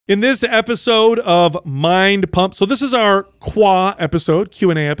In this episode of Mind Pump, so this is our Quah episode,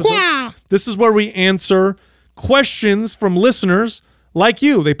 Q&A episode. Quah. This is where we answer questions from listeners like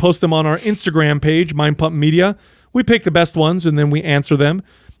you. They post them on our Instagram page, Mind Pump Media. We pick the best ones and then we answer them.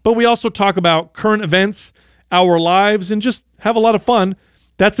 But we also talk about current events, our lives, and just have a lot of fun.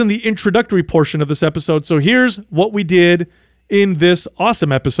 That's in the introductory portion of this episode. So here's what we did in this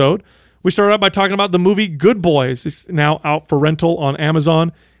awesome episode. We started out by talking about the movie Good Boys. It's now out for rental on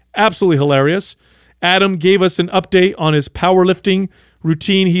Amazon. Absolutely hilarious. Adam gave us an update on his powerlifting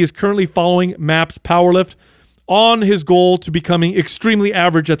routine. He is currently following MAPS Powerlift on his goal to becoming extremely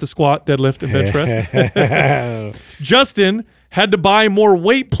average at the squat, deadlift, and bench press. Justin had to buy more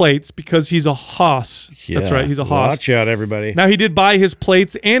weight plates because he's a hoss. Yeah, that's right, he's a hoss. Watch out, everybody. Now, he did buy his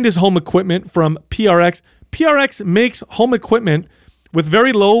plates and his home equipment from PRx. PRx makes home equipment with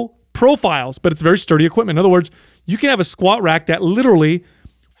very low profiles, but it's very sturdy equipment. In other words, you can have a squat rack that literally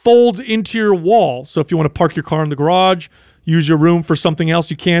folds into your wall. So if you want to park your car in the garage, use your room for something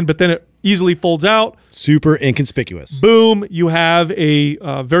else, you can, but then it easily folds out. Super inconspicuous. Boom, you have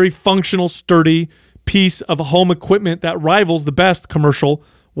a very functional, sturdy piece of home equipment that rivals the best commercial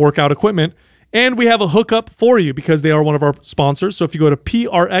workout equipment. And we have a hookup for you because they are one of our sponsors. So if you go to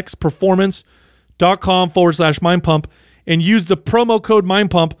prxperformance.com/mindpump and use the promo code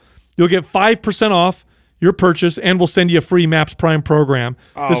mindpump, you'll get 5% off your purchase, and we'll send you a free MAPS Prime program.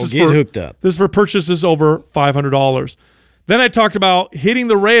 Oh, this is hooked up. This is for purchases over $500. Then I talked about hitting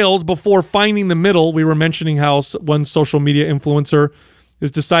the rails before finding the middle. We were mentioning how one social media influencer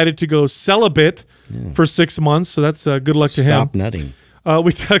has decided to go celibate for 6 months, so that's good luck to him. Stop nutting.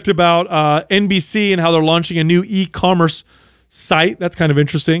 We talked about NBC and how they're launching a new e-commerce site. That's kind of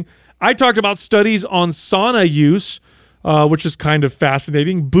interesting. I talked about studies on sauna use, which is kind of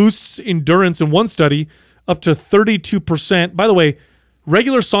fascinating. Boosts endurance in one study up to 32%. By the way,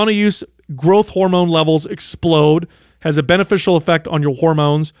 regular sauna use, growth hormone levels explode, has a beneficial effect on your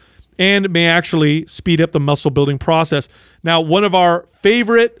hormones, and may actually speed up the muscle building process. Now, one of our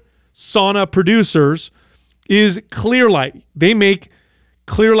favorite sauna producers is Clearlight. They make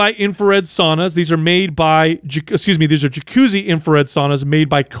Clearlight infrared saunas. These are made by, these are jacuzzi infrared saunas made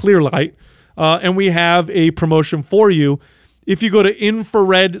by Clearlight. And we have a promotion for you. If you go to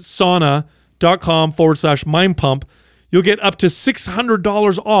infraredsauna.com/mindpump, you'll get up to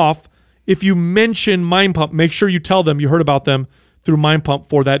 $600 off if you mention Mind Pump. Make sure you tell them you heard about them through Mind Pump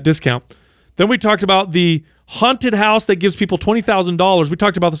for that discount. Then we talked about the haunted house that gives people $20,000. We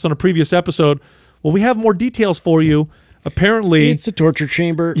talked about this on a previous episode. Well, we have more details for you. Apparently, it's a torture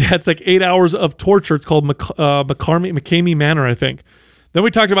chamber. Yeah, it's like 8 hours of torture. It's called McCamey Manor, I think. Then we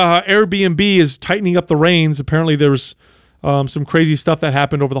talked about how Airbnb is tightening up the reins. Apparently, there's some crazy stuff that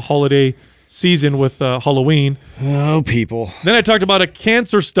happened over the holiday season with Halloween. Oh, people. Then I talked about a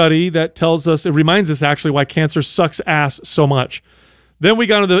cancer study that tells us, it reminds us actually why cancer sucks ass so much. Then we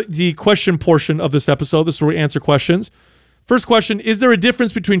got into the question portion of this episode. This is where we answer questions. First question, is there a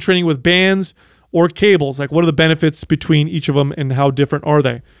difference between training with bands or cables? Like, what are the benefits between each of them and how different are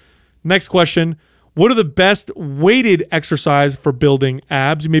they? Next question, what are the best weighted exercise for building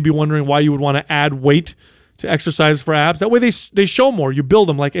abs? You may be wondering why you would want to add weight to exercise for abs. That way they show more. You build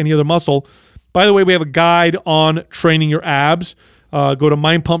them like any other muscle. By the way, we have a guide on training your abs. Go to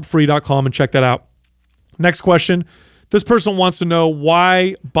mindpumpfree.com and check that out. Next question. This person wants to know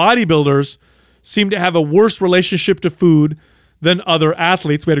why bodybuilders seem to have a worse relationship to food than other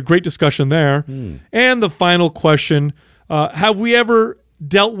athletes. We had a great discussion there. And the final question, have we ever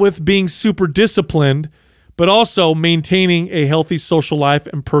dealt with being super disciplined but also maintaining a healthy social life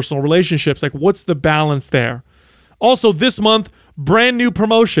and personal relationships? Like, what's the balance there? Also, this month, brand new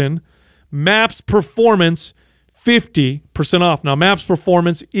promotion, MAPS Performance, 50% off. Now, MAPS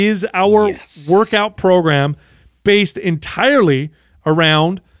Performance is our workout program based entirely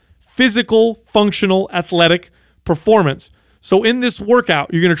around physical, functional, athletic performance. So in this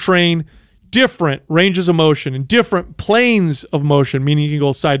workout, you're going to train different ranges of motion and different planes of motion, meaning you can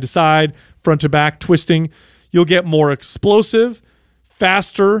go side to side, front to back, twisting. You'll get more explosive,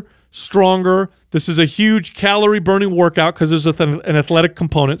 faster, stronger. This is a huge calorie burning workout because there's an athletic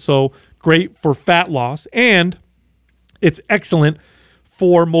component, so great for fat loss, and it's excellent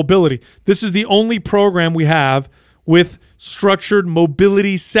for mobility. This is the only program we have with structured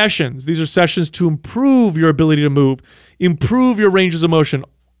mobility sessions. These are sessions to improve your ability to move, improve your ranges of motion,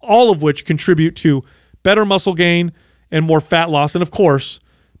 all of which contribute to better muscle gain and more fat loss, and of course,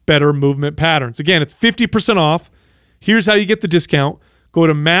 better movement patterns. Again, it's 50% off. Here's how you get the discount. Go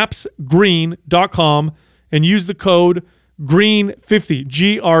to mapsgreen.com and use the code GREEN50,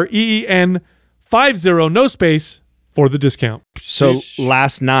 G-R-E-E-N 50, no space, for the discount. So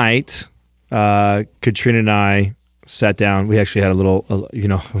last night, Katrina and I sat down. We actually had a little,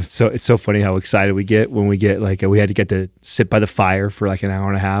 it's so funny how excited we get when we get we had to get to sit by the fire for like an hour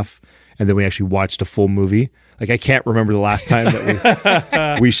and a half, and then we actually watched a full movie. Like, I can't remember the last time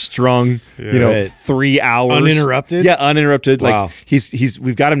that we strung, 3 hours uninterrupted. Yeah, uninterrupted. Wow. Like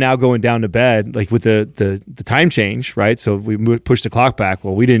we've got him now going down to bed, like with the time change, right? So we pushed the clock back.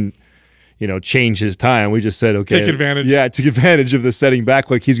 Well, we didn't, change his time. We just said, okay, Take advantage. Yeah, took advantage of the setting back.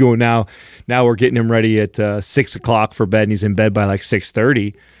 Like, he's going now. Now we're getting him ready at 6 o'clock for bed, and he's in bed by like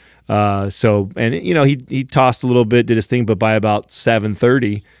 6:30. He tossed a little bit, did his thing, but by about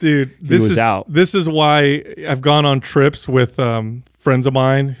 7:30, dude, he was out. This is why I've gone on trips with friends of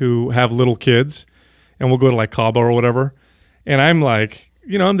mine who have little kids, and we'll go to like Cabo or whatever, and I'm like,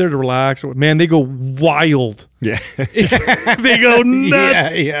 I'm there to relax. Man, they go wild. Yeah. They go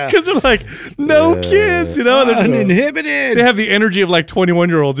nuts. Yeah. Because they're like, no kids, they're just uninhibited. They have the energy of like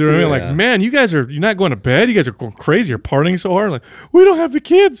 21-year-olds. You know what I mean? Like, man, you're not going to bed. You guys are going crazy. You're partying so hard. Like, we don't have the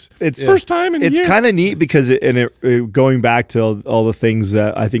kids. It's first time in a year. It's kind of neat because going back to all the things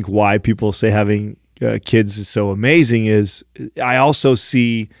that I think why people say having kids is so amazing is I also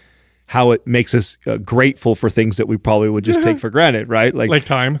see how it makes us grateful for things that we probably would just take for granted, right? Like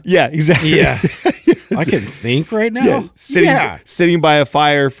time. Yeah, exactly. Yeah. I can think right now. Yeah. Sitting by a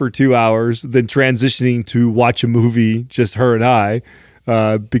fire for 2 hours, then transitioning to watch a movie, just her and I,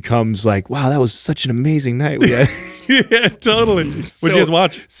 becomes like, wow, that was such an amazing night we had. Yeah, totally. What'd you guys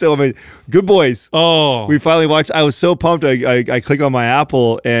watch? So amazing. Good Boys. Oh. We finally watched. I was so pumped. I clicked on my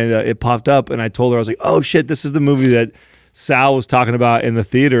Apple and it popped up, and I told her, I was like, oh shit, this is the movie that Sal was talking about in the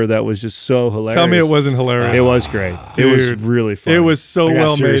theater that was just so hilarious. Tell me it wasn't hilarious. It was great. Dude, it was really fun. It was so I got well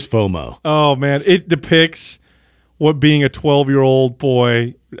made. serious FOMO. Oh man, it depicts what being a 12-year-old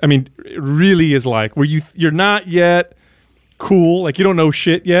boy, I mean, it really is like, where you're not yet cool, like you don't know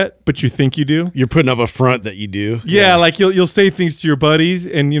shit yet, but you think you do. You're putting up a front that you do. Yeah, like you'll say things to your buddies,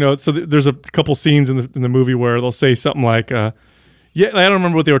 and so there's a couple scenes in the movie where they'll say something like, yeah, I don't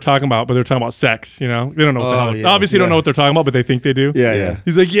remember what they were talking about, but they were talking about sex. They don't know what the hell. Yeah. Obviously, don't know what they're talking about, but they think they do. Yeah, yeah.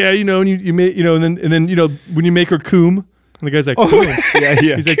 He's like, yeah, and you make, and then when you make her coom, and the guy's like, coom. Yeah.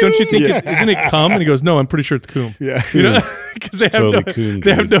 He's like, don't you think isn't it cum? And he goes, no, I'm pretty sure it's coom. Yeah. Because they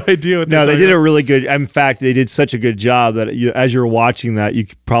have no idea what. No, they did a really good. In fact, they did such a good job that as you're watching that, you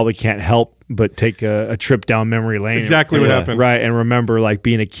probably can't help but take a trip down memory lane. Exactly what happened. Right, and remember like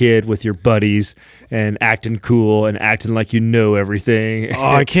being a kid with your buddies and acting cool and acting like you know everything. Oh,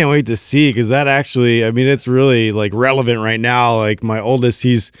 I can't wait to see, because that actually, I mean, it's really like relevant right now. Like my oldest,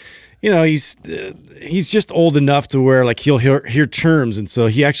 he's just old enough to where like he'll hear terms, and so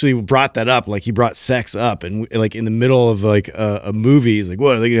he actually brought that up. Like he brought sex up, and like in the middle of like a movie, he's like,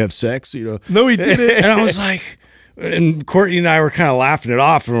 "What, are they gonna have sex?" No, he didn't. And I was like, and Courtney and I were kind of laughing it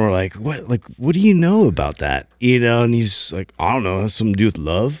off, and we're like, "What? Like, what do you know about that?" And he's like, "I don't know. It has something to do with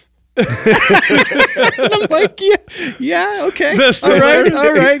love." And I'm like, yeah, okay, That's all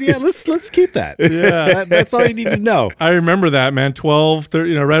right, yeah, let's keep that. Yeah, that's all you need to know. I remember that, man. 12,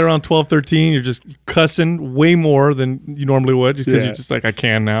 13, right around 12, 13, you're just cussing way more than you normally would, just because you're just like, I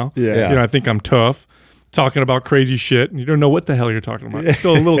can now. Yeah. I think I'm tough. Talking about crazy shit, and you don't know what the hell you're talking about. You're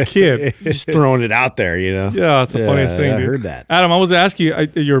still a little kid. Just throwing it out there, Yeah, it's the funniest thing, dude. I heard that. Adam, I was asking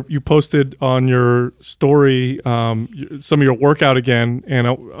you, you posted on your story some of your workout again, and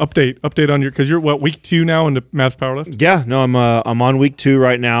update on your, because you're what, week 2 now in the MAPS Powerlift? Yeah, no, I'm on week 2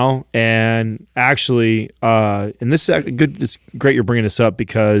 right now, and actually, and this is good. It's great you're bringing this up,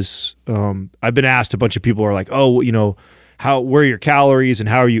 because I've been asked, a bunch of people are like, oh, where are your calories and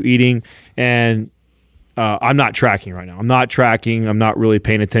how are you eating? And I'm not tracking right now. I'm not tracking. I'm not really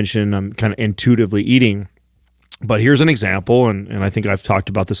paying attention. I'm kind of intuitively eating. But here's an example, and I think I've talked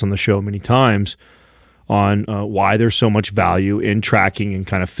about this on the show many times, on why there's so much value in tracking and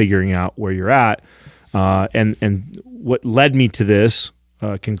kind of figuring out where you're at. And what led me to this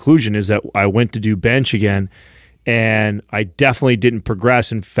conclusion is that I went to do bench again, and I definitely didn't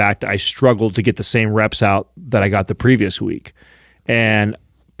progress. In fact, I struggled to get the same reps out that I got the previous week. And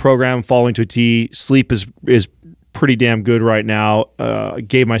program following to a T. Sleep is pretty damn good right now.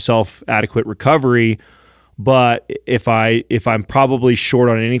 Gave myself adequate recovery, but if I'm probably short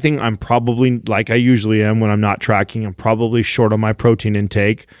on anything, I'm probably, like I usually am when I'm not tracking, I'm probably short on my protein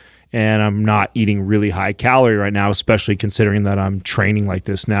intake, and I'm not eating really high calorie right now, especially considering that I'm training like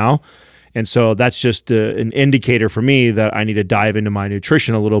this now. And so that's just an indicator for me that I need to dive into my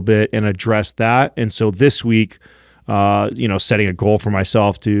nutrition a little bit and address that. And so this week, setting a goal for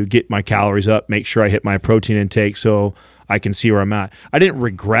myself to get my calories up, make sure I hit my protein intake, so I can see where I'm at. I didn't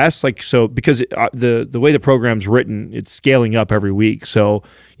regress because the way the program's written, it's scaling up every week. So,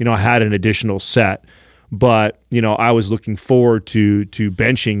 I had an additional set, but, I was looking forward to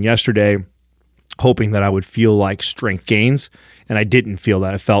benching yesterday, hoping that I would feel like strength gains. And I didn't feel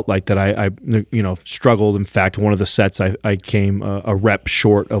that. I felt like that I struggled. In fact, one of the sets I came a rep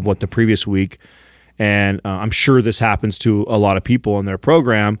short of what the previous week. And I'm sure this happens to a lot of people in their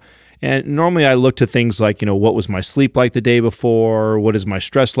program. And normally I look to things like, what was my sleep like the day before? What has my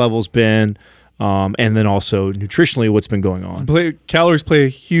stress levels been? And then also nutritionally, what's been going on? Calories play a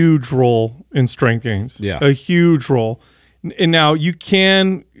huge role in strength gains. Yeah. A huge role. And now you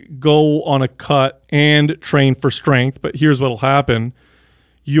can go on a cut and train for strength, but here's what'll happen.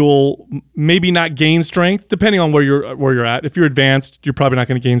 You'll maybe not gain strength depending on where you're at. If you're advanced, you're probably not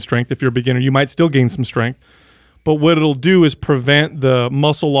going to gain strength. If you're a beginner, you might still gain some strength. But what it'll do is prevent the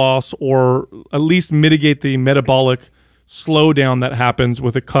muscle loss or at least mitigate the metabolic slowdown that happens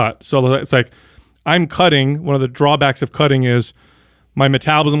with a cut. So it's like I'm cutting. One of the drawbacks of cutting is my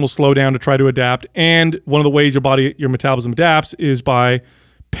metabolism will slow down to try to adapt. And one of the ways your metabolism adapts is by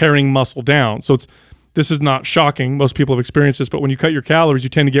paring muscle down. So this is not shocking. Most people have experienced this, but when you cut your calories, you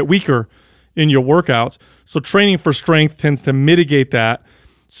tend to get weaker in your workouts. So training for strength tends to mitigate that.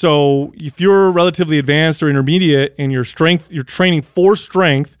 So if you're relatively advanced or intermediate and you're training for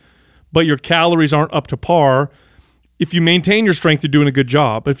strength, but your calories aren't up to par, if you maintain your strength, you're doing a good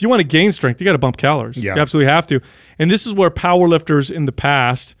job. But if you want to gain strength, you got to bump calories. Yeah. You absolutely have to. And this is where powerlifters in the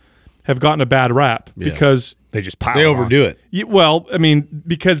past have gotten a bad rap because they just pile they overdo it. Well, I mean,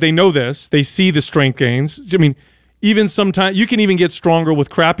 because they know this, they see the strength gains. I mean, even sometimes you can even get stronger with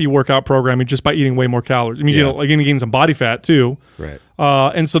crappy workout programming just by eating way more calories. I mean, you're going to gain some body fat too. Right.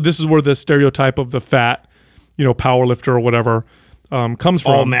 And so this is where the stereotype of the fat, power lifter or whatever comes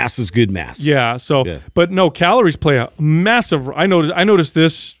from. All mass is good mass. Yeah. So, but no, calories play a massive. I noticed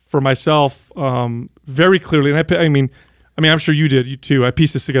this for myself very clearly, and I mean, I'm sure you did. You too. I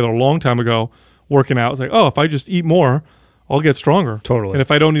pieced this together a long time ago, working out. It's like, oh, if I just eat more, I'll get stronger. Totally. And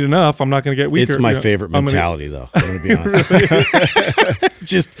if I don't eat enough, I'm not going to get weaker. It's my favorite mentality, though. I'm going to be honest.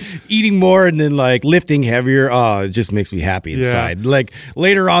 Just eating more and then like lifting heavier. Oh, it just makes me happy inside. Like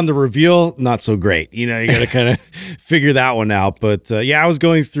later on the reveal, not so great. You got to kind of figure that one out. But I was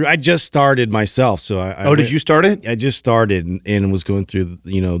going through. I just started myself, so did you start it? I just started and was going through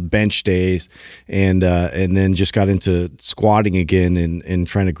bench days and then just got into squatting again and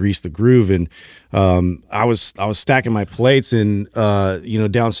trying to grease the groove. And I was stacking my plates in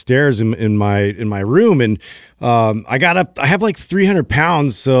downstairs in my room, and I got up. I have like 300 pounds,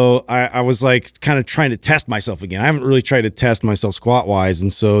 so I was like kind of trying to test myself again. I haven't really tried to test myself squat wise,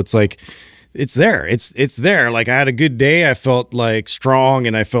 and so it's like it's there. It's there. Like I had a good day. I felt like strong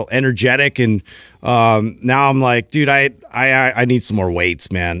and I felt energetic, and now I'm like, dude, I need some more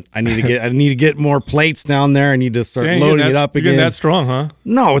weights, man. I need to get more plates down there. I need to start loading it up again. You're getting that strong, huh?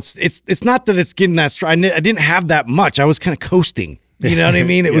 No, it's not that it's getting that strong. I didn't have that much. I was kind of coasting. You know what I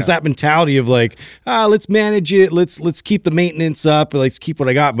mean? It was that mentality of like, let's manage it. Let's keep the maintenance up. Let's keep what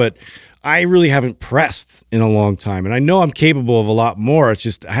I got. But I really haven't pressed in a long time. And I know I'm capable of a lot more. It's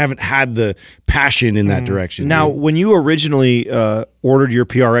just I haven't had the passion in that direction. Now, when you originally ordered your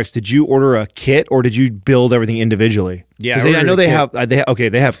PRx, did you order a kit or did you build everything indivially? Yeah, I know they have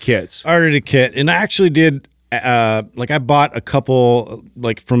kits. I ordered a kit, and I actually did. I bought a couple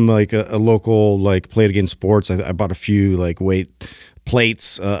from a local Play It Again Sports. I bought a few weight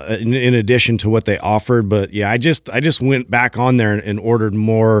plates in addition to what they offered. But yeah, I just went back on there and ordered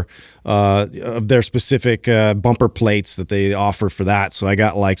more of their specific bumper plates that they offer for that. So I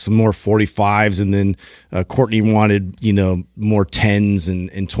got some more 45s, and then Courtney wanted more 10s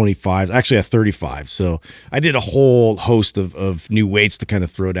and 25s. Actually, a 35. So I did a whole host of new weights to kind of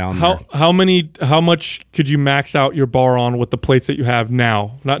throw down there. How much could you max out your bar on with the plates that you have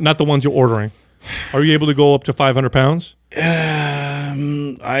now? Not the ones you're ordering. Are you able to go up to 500 pounds?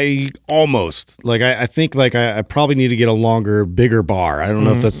 I almost I think I probably need to get a longer, bigger bar. I don't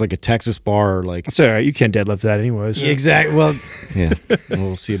know if that's a Texas bar or That's all right. You can't deadlift that anyways. Exactly. Well, yeah.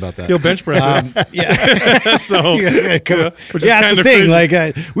 We'll see about that. You'll bench press it. Yeah. So that's the thing.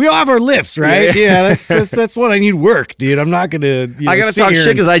 We all have our lifts, right? Yeah. That's what I need work, dude. I'm not gonna. I gotta talk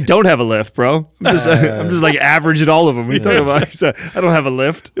shit because I don't have a lift, bro. I'm just average at all of them. What are you talking about? I don't have a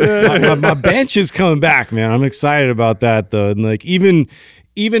lift. My bench is coming back, man. I'm excited about that though, and even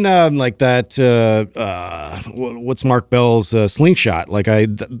what's Mark Bell's slingshot?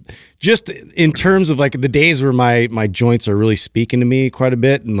 just in terms of like the days where my joints are really speaking to me quite a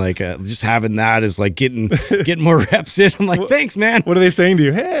bit, and like just having that is like getting more reps in. I'm like, thanks, man. What are they saying to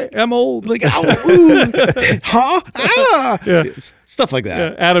you? Hey, I'm old. Like, oh, ooh, huh? Ah. Yeah. Stuff like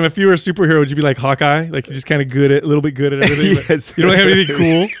that. Yeah. Adam, if you were a superhero, would you be like Hawkeye? Like you're just kind of a little bit good at everything. Yes. You don't have anything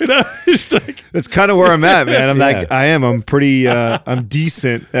cool. You know? Like, that's kind of where I'm at, man. I'm pretty. I'm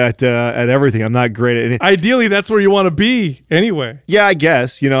decent at everything. I'm not great at anything. Ideally, that's where you want to be anyway. Yeah, I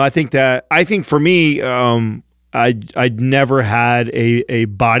guess. You know, I think for me, I never had a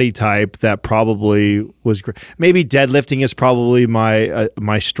body type that probably was great. Maybe deadlifting is probably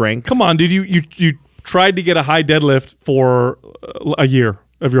my strength. Come on, dude. You tried to get a high deadlift for a year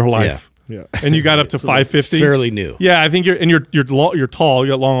of your whole life. Yeah. And you got up to 550. Fairly new. Yeah, I think you're tall,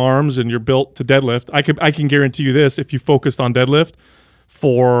 you got long arms, and you're built to deadlift. I can guarantee you this: if you focused on deadlift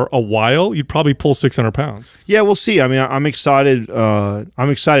for a while, you'd probably pull 600 pounds. Yeah, we'll see. I mean, I'm excited. I'm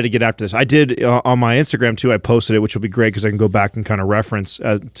excited to get after this. I did on my Instagram too. I posted it, which will be great because I can go back and kind of reference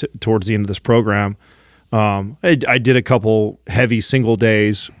towards the end of this program. I did a couple heavy single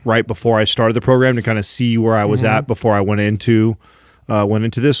days right before I started the program to kind of see where I was at before I went into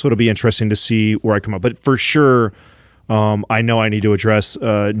this. So it'll be interesting to see where I come up. But for sure, I know I need to address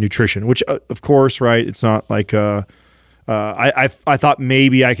nutrition, which of course, right? It's not like I thought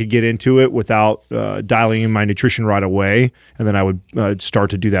maybe I could get into it without dialing in my nutrition right away, and then I would start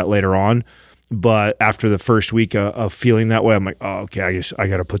to do that later on. But after the first week of feeling that way, I'm like, oh, okay, I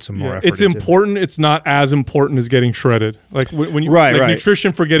got to put some more effort. It's important. It's not as important as getting shredded. Like when you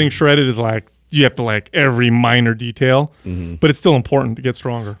nutrition for getting shredded is like you have to like every minor detail, but it's still important to get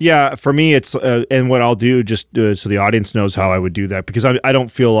stronger. Yeah, for me, it's and what I'll do just so the audience knows how I would do that, because I don't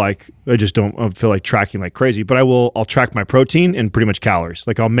feel like I feel like tracking like crazy, but I'll track my protein and pretty much calories.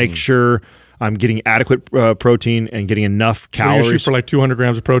 Like I'll make sure I'm getting adequate protein and getting enough calories. You shoot for like 200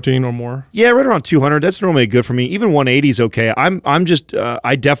 grams of protein or more? Yeah, right around 200. That's normally good for me. Even 180 is okay. I'm just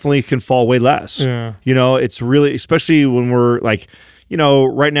I definitely can fall way less. Yeah. You know, it's really, especially when we're like, you know,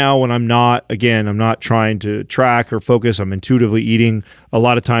 right now when I'm not trying to track or focus, I'm intuitively eating. A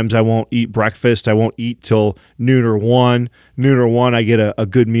lot of times I won't eat breakfast. I won't eat till noon or 1. Noon or 1, I get a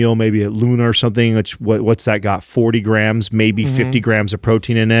good meal, maybe at Luna or something. What's that got? 40 grams, maybe 50 grams of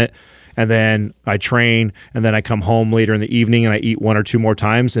protein in it. And then I train, and then I come home later in the evening and I eat 1 or 2 more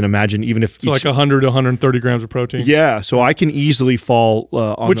times. And imagine even if like 100 to 130 grams of protein. Yeah, so I can easily fall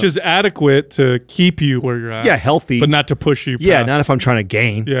on which is adequate to keep you where you're at. Yeah, healthy, but not to push you. Yeah, not if I'm trying to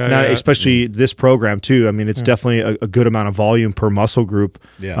gain. Yeah, especially this program too. I mean, it's definitely a good amount of volume per muscle group.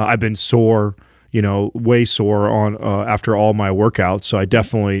 Yeah, I've been sore. You know, way sore on after all my workouts. So I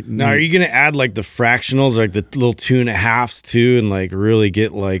definitely now. Are you going to add like the fractionals, like the little 2.5s too, and like really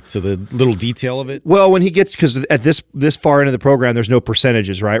get like to the little detail of it? Well, when he gets, because at this far into the program, there's no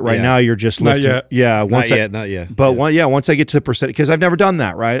percentages, right? Right now, you're just lifting. Not yet. Yeah, not yet. But once I get to the percentage, because I've never done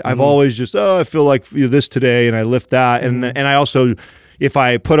that, right? I've always just I feel like this today, and I lift that, and I also. If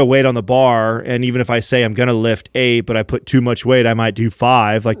I put a weight on the bar, and even if I say I'm going to lift 8, but I put too much weight, I might do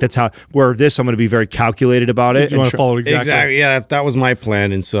 5. Like that's how. Where this, I'm going to be very calculated about it. You want to follow it exactly. Yeah, that was my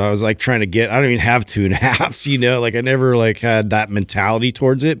plan, and so I was like trying to get. I don't even have 2.5s. You know, like I never like had that mentality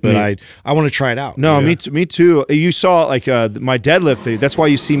towards it, but I want to try it out. No, me too. You saw like my deadlift. That's why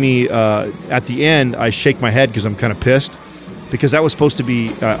you see me at the end. I shake my head because I'm kind of pissed, because that was supposed to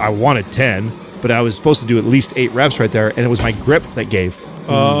be. I wanted 10. But I was supposed to do at least 8 reps right there, and it was my grip that gave.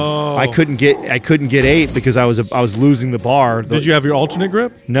 Oh, I couldn't get 8 because I was losing the bar. Did you have your alternate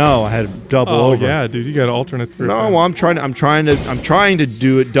grip? No, I had double over. Oh yeah, dude, you got to alternate grip. No, well, I'm trying to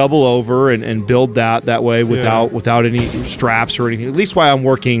do it double over and build that way without any straps or anything. At least while I'm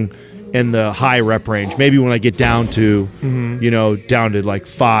working in the high rep range. Maybe when I get down to down to like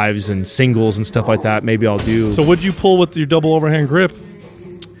 5s and singles and stuff like that, maybe I'll do. So what'd you pull with your double overhand grip?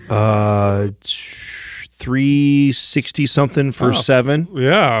 360 something for 7.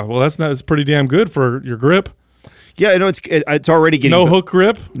 Yeah, well, that's pretty damn good for your grip. Yeah, no, it's already getting no hook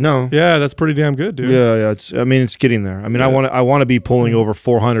grip. No, yeah, that's pretty damn good, dude. Yeah. It's getting there. I mean, I want to be pulling over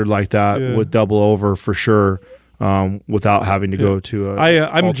 400 like that with double over for sure, without having to go to.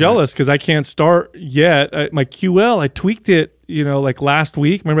 I'm jealous because I can't start yet. My QL, I tweaked it. Like last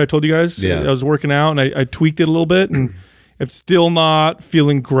week. Remember I told you guys? Yeah. I was working out and I tweaked it a little bit and. I'm still not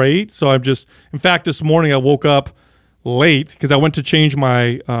feeling great, so I'm just. In fact, this morning I woke up late because I went to change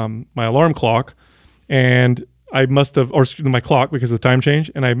my my alarm clock, and I must have, or my clock because of the time change,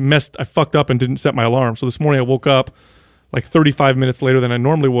 and I fucked up and didn't set my alarm. So this morning I woke up like 35 minutes later than I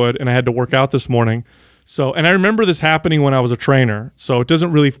normally would, and I had to work out this morning. So, and I remember this happening when I was a trainer, so it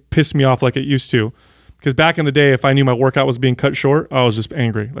doesn't really piss me off like it used to. Because back in the day, if I knew my workout was being cut short, I was just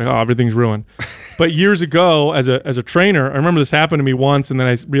angry. Like, oh, everything's ruined. But years ago, as a trainer, I remember this happened to me once, and then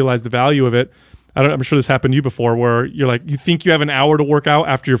I realized the value of it. I'm sure this happened to you before, where you're like, you think you have an hour to work out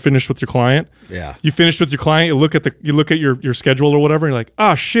after you're finished with your client. Yeah. You finished with your client, you look at your schedule or whatever, and you're like,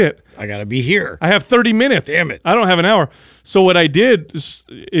 oh shit, I gotta be here. I have 30 minutes. Damn it. I don't have an hour. So what I did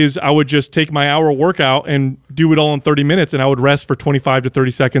is I would just take my hour workout and do it all in 30 minutes, and I would rest for 25 to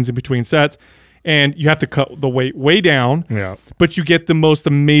 30 seconds in between sets. And you have to cut the weight way down, but you get the most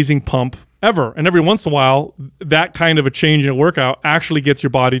amazing pump ever. And every once in a while, that kind of a change in a workout actually gets your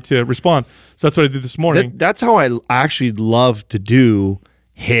body to respond. So that's what I did this morning. That's how I actually love to do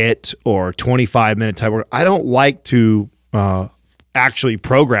HIIT or 25-minute type work. I don't like to actually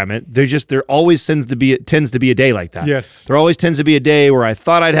program it. There always tends to be a day like that. Yes. There always tends to be a day where I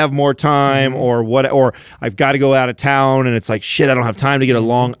thought I'd have more time or I've got to go out of town and it's like, shit, I don't have time to get a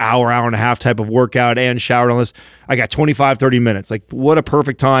long hour and a half type of workout and shower and all this. I got 25, 30 minutes. Like, what a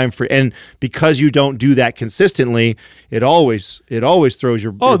perfect time and because you don't do that consistently, it always throws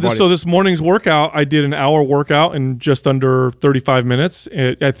your body. So this morning's workout, I did an hour workout in just under 35 minutes.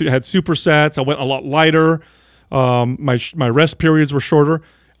 I had supersets. I went a lot lighter. My rest periods were shorter.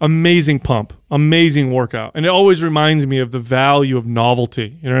 Amazing pump, amazing workout. And it always reminds me of the value of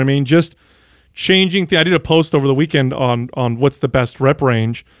novelty. You know what I mean? Just changing things. I did a post over the weekend on what's the best rep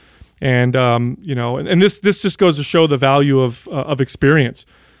range. And, and this just goes to show the value of experience.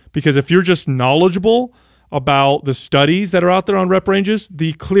 Because if you're just knowledgeable about the studies that are out there on rep ranges,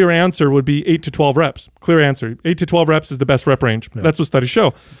 the clear answer would be 8 to 12 reps. Clear answer. 8 to 12 reps is the best rep range. Yeah. That's what studies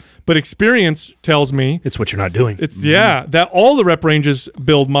show. But experience tells me it's what you're not doing. It's that all the rep ranges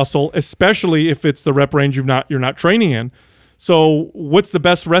build muscle, especially if it's the rep range you're not training in. So what's the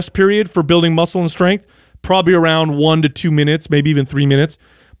best rest period for building muscle and strength? Probably around 1 to 2 minutes, maybe even 3 minutes.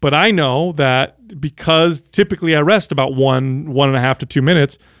 But I know that because typically I rest about 1.5 to 2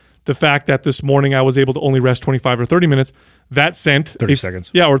 minutes, the fact that this morning I was able to only rest 25 or 30 minutes, that sent 30 seconds.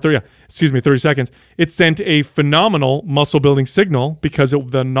 Yeah, or 30 seconds. It sent a phenomenal muscle building signal because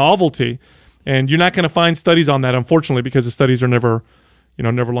of the novelty. And you're not going to find studies on that, unfortunately, because the studies are never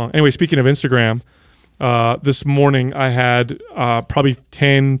long. Anyway, speaking of Instagram, this morning I had probably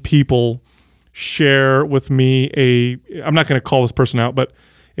 10 people share with me I'm not going to call this person out, but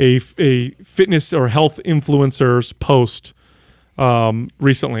a fitness or health influencer's post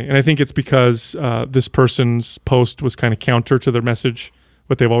recently. And I think it's because this person's post was kind of counter to their message,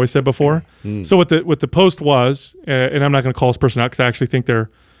 what they've always said before. So what the post was, and I'm not going to call this person out because I actually think they're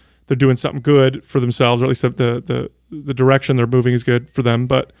doing something good for themselves, or at least the direction they're moving is good for them.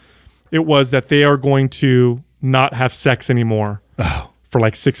 But it was that they are going to not have sex anymore for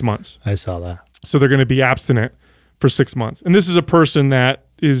like 6 months. I saw that. So they're going to be abstinent for 6 months. And this is a person that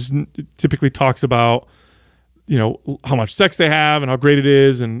typically talks about how much sex they have and how great it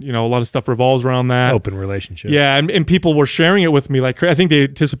is, and a lot of stuff revolves around that. Open relationship. Yeah, and people were sharing it with me. Like, I think they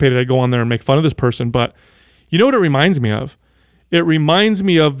anticipated I'd go on there and make fun of this person, but you know what it reminds me of? It reminds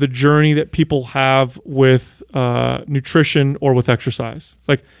me of the journey that people have with nutrition or with exercise.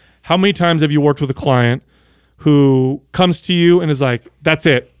 Like, how many times have you worked with a client who comes to you and is like, that's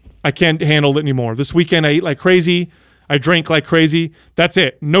it, I can't handle it anymore. This weekend I ate like crazy, I drank like crazy. That's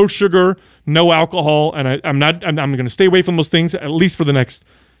it. No sugar, no alcohol, and I'm going to stay away from those things at least for the next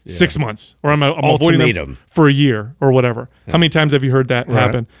 6 months, or I'm avoiding them for a year or whatever. Yeah. How many times have you heard that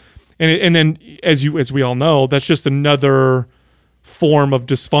happen? And then as we all know, that's just another form of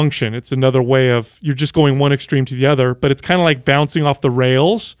dysfunction. It's another way of you're just going one extreme to the other, but it's kind of like bouncing off the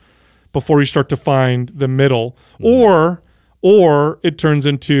rails before you start to find the middle, or it turns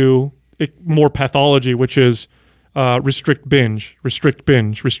into more pathology, which is restrict binge.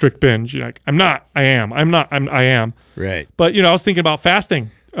 You're like, I'm not, I am. I'm not, I am. Right. But I was thinking about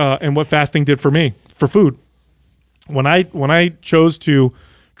fasting and what fasting did for me, for food. When I chose to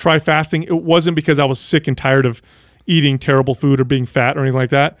try fasting, it wasn't because I was sick and tired of eating terrible food or being fat or anything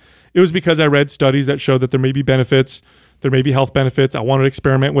like that. It was because I read studies that showed that there may be benefits, there may be health benefits. I wanted to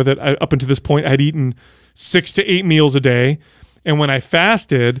experiment with it. Up until this point, I had eaten 6 to 8 meals a day. And when I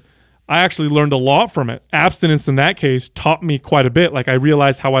fasted, I actually learned a lot from it. Abstinence in that case taught me quite a bit. Like, I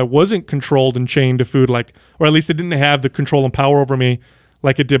realized how I wasn't controlled and chained to food, or at least it didn't have the control and power over me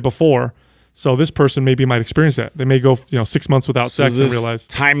like it did before. So this person maybe might experience that. They may go 6 months without sex and realize.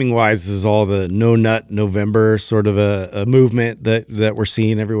 Timing wise, this is all the no nut November sort of a movement that we're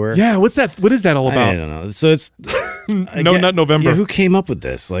seeing everywhere. Yeah, what's that? What is that all about? I don't know. So it's no nut November. Yeah, who came up with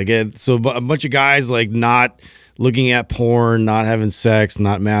this? So a bunch of guys not looking at porn, not having sex,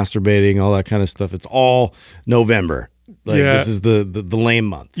 not masturbating, all that kind of stuff. It's all November. Like Yeah. this is the lame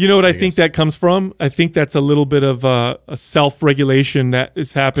month. You know what I think that comes from? I think that's a little bit of a self-regulation that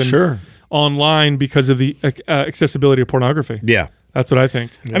has happened Sure. online because of the accessibility of pornography. Yeah. That's what I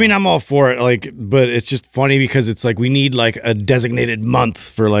think. I mean, I'm all for it, like, but it's just funny because it's like we need like a designated month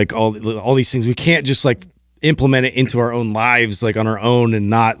for like all these things. We can't just like implement it into our own lives like on our own and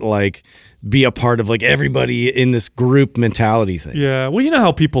not like be a part of like everybody in this group mentality thing. Yeah. Well, you know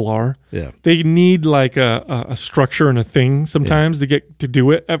how people are. Yeah. They need like a structure and a thing sometimes to get to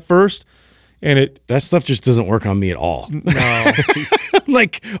do it at first. And that stuff just doesn't work on me at all. No.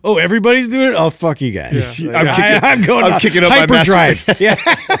 Like, oh, everybody's doing it? Oh, fuck you guys. Yeah. Like, I'm kicking up my hyperdrive. Yeah.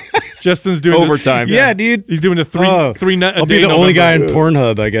 Justin's doing Overtime. Yeah, dude. He's doing a three nut a I'll day be the only guy in November.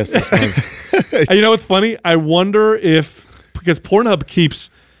 Pornhub, I guess, this month. You know what's funny? I wonder if, because Pornhub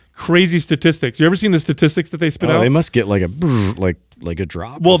keeps crazy statistics. You ever seen the statistics that they spit out? They must get like a like a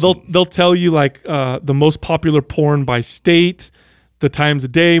drop. Well, they'll tell you like the most popular porn by state, the times a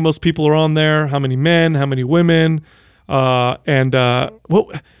day most people are on there, how many men, how many women, and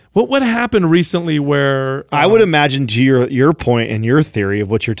what happened recently where I would imagine, to your point and your theory of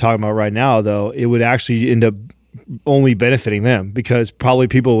what you're talking about right now, though, it would actually end up only benefiting them because probably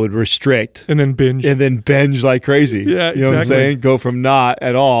people would restrict and then binge like crazy. Yeah, you know what I'm saying? Go from not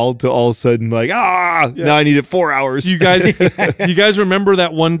at all to all of a sudden like, now I need it 4 hours. You guys remember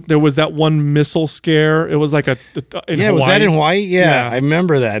that one? There was that one missile scare. It was like in Hawaii. Was that in Hawaii? Yeah, I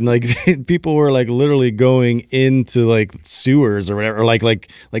remember that. And like people were like literally going into like sewers or whatever, or like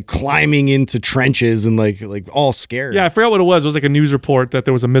climbing into trenches and like all scared. Yeah, I forgot what it was. It was like a news report that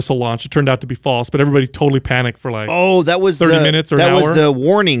there was a missile launch. It turned out to be false, but everybody totally panicked for like that was 30 minutes or that an was hour. the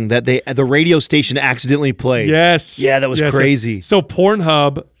warning that the radio station accidentally played. Yes. Yeah, that was crazy. So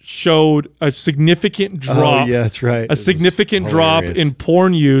Pornhub showed a significant drop. Oh, yeah, that's right. A significant drop hilarious. in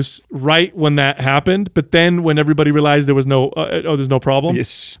porn use right when that happened. But then when everybody realized there was there's no problem. Yes,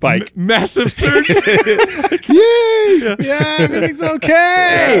 spike. Massive surge. Yay! Yeah, everything's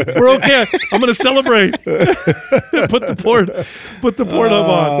okay. We're okay. I'm gonna celebrate. Put the porn up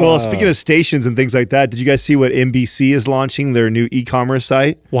on. Well, speaking of stations and things like that, did you guys see what NBC is launching, their new e-commerce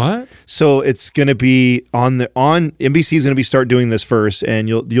site? What? So it's going to be on NBC is going to be start doing this first, and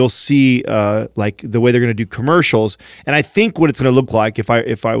you'll see like the way they're going to do commercials. And I think what it's going to look like, if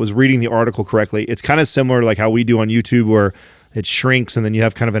I was reading the article correctly, it's kind of similar to like how we do on YouTube, where it shrinks and then you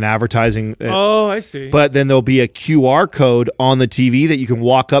have kind of an advertising. Oh, I see. But then there'll be a QR code on the TV that you can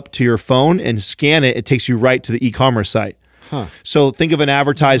walk up to your phone and scan it. It takes you right to the e-commerce site. Huh. So think of an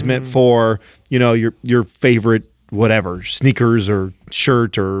advertisement for your favorite whatever, sneakers or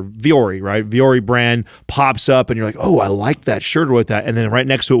shirt or Viore, right? Viore brand pops up and you're like, oh, I like that shirt with that. And then right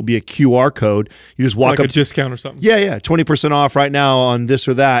next to it will be a QR code. You just walk like up. a discount or something. Yeah. 20% off right now on this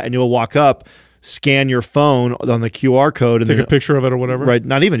or that. And you'll walk up, scan your phone on the QR code. And Take a picture of it or whatever. Right.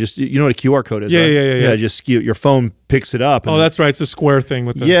 Not even just, you know what a QR code is, Yeah, right? yeah. Just your phone picks it up. Oh, that's right. It's a square thing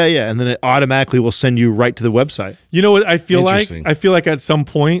with the. Yeah. And then it automatically will send you right to the website. You know what I feel like? Interesting. I feel like at some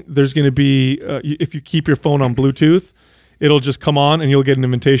point there's going to be, if you keep your phone on Bluetooth, it'll just come on and you'll get an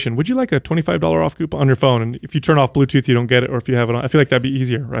invitation. Would you like a $25 off coupon on your phone? And if you turn off Bluetooth, you don't get it. Or if you have it on, I feel like that'd be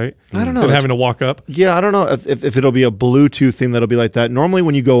easier, right? I don't know. Than having to walk up. Yeah, I don't know if it'll be a Bluetooth thing that'll be like that. Normally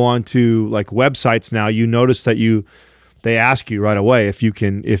when you go on to like websites now, you notice that they ask you right away if they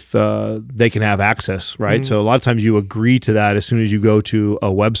can have access, right? So a lot of times you agree to that as soon as you go to a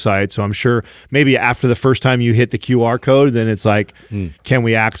website. So I'm sure maybe after the first time you hit the QR code, then it's like, can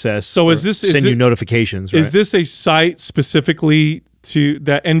we access? So send you notifications? Right? Is this a site specifically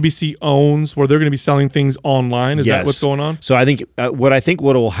that NBC owns where they're going to be selling things online? Is that what's going on? So I think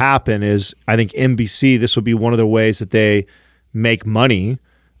what will happen is I think NBC, this will be one of the ways that they make money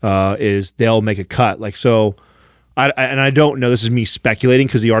is they'll make a cut. Like so. I don't know, this is me speculating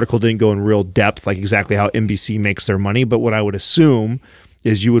because the article didn't go in real depth, like exactly how NBC makes their money. But what I would assume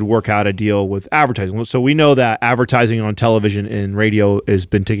is you would work out a deal with advertising. So we know that advertising on television and radio has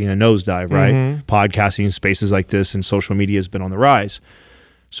been taking a nosedive, right? Podcasting, spaces like this, and social media has been on the rise.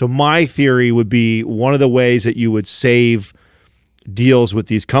 So my theory would be one of the ways that you would save deals with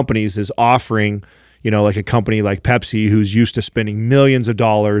these companies is offering, like a company like Pepsi, who's used to spending millions of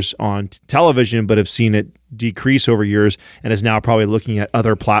dollars on television, but have seen it decrease over years and is now probably looking at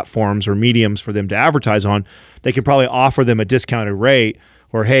other platforms or mediums for them to advertise on. They can probably offer them a discounted rate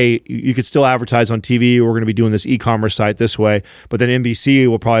or, hey, you could still advertise on TV. We're going to be doing this e-commerce site this way. But then NBC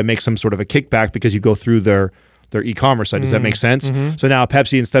will probably make some sort of a kickback because you go through their e-commerce site. Does that make sense? So now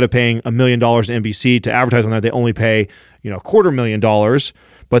Pepsi, instead of paying $1 million to NBC to advertise on that, they only pay $250,000.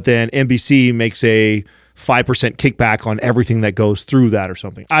 But then NBC makes a 5% kickback on everything that goes through that or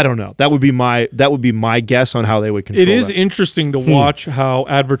something. I don't know. That would be my guess on how they would control It is that. interesting to watch how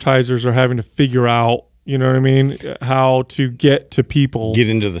advertisers are having to figure out, you know what I mean, how to get to people. Get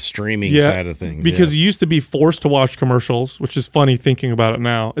into the streaming side of things. Because you used to be forced to watch commercials, which is funny thinking about it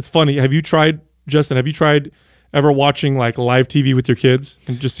now. It's funny. Have you tried, Justin, ever watching like live TV with your kids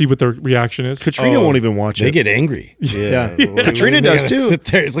and just see what their reaction is? Katrina won't even watch it. They get angry. Yeah. Katrina does too. Sit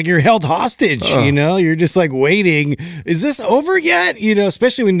there. It's like you're held hostage, you know? You're just like waiting. Is this over yet? You know,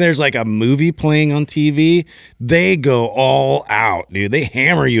 especially when there's like a movie playing on TV, they go all out, dude. They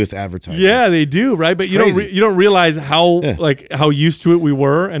hammer you with advertisements. Yeah, they do, right? But you don't realize how how used to it we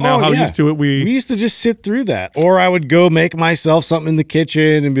were, and now how used to it we used to just sit through that. Or I would go make myself something in the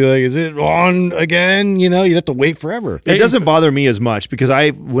kitchen and be like, is it on again? You know, you'd have to wait forever. It doesn't bother me as much because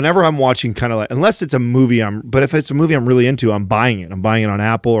whenever I'm watching kind of like, unless it's a movie, but if it's a movie I'm really into, I'm buying it. I'm buying it on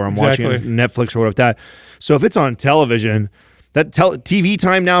Apple or I'm watching it on Netflix or whatever like that. So if it's on television, that TV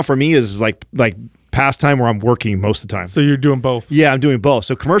time now for me is like past time where I'm working most of the time. So you're doing both. Yeah, I'm doing both.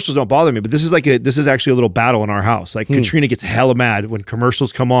 So commercials don't bother me, but this is actually a little battle in our house. Like Katrina gets hella mad when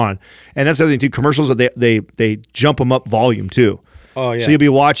commercials come on. And that's the other thing too. Commercials, they jump them up volume too. Oh yeah. So you'll be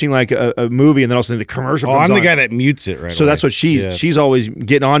watching like a movie, and then all of a sudden the commercial comes I'm on. the guy that mutes it right So away. that's what she's always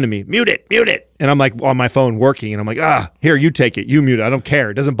getting on to me. Mute it. And I'm like on my phone working, and I'm like, here, you take it. You mute it. I don't care.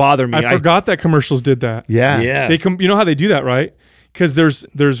 It doesn't bother me. I forgot that commercials did that. Yeah. You know how they do that, right? Because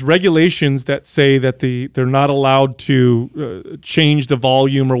there's regulations that say that they're not allowed to change the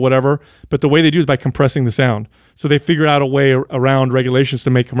volume or whatever, but the way they do is by compressing the sound. So they figured out a way around regulations to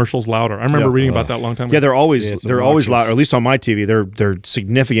make commercials louder. I remember reading about that a long time ago. Yeah, they're always loud. Or at least on my TV, they're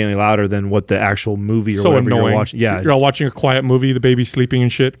significantly louder than what the actual movie or whatever you're watching. Yeah, you're all watching a quiet movie, the baby's sleeping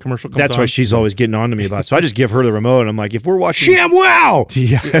and shit. Commercial comes That's on. why she's always getting on to me about it. So I just give her the remote, and I'm like, if we're watching, wow.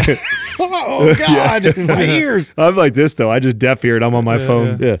 Yeah. Oh God, my ears. I'm like this though. I just deaf ear it. I'm on my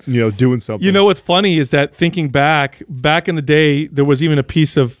phone, doing something. You know what's funny is that thinking back in the day, there was even a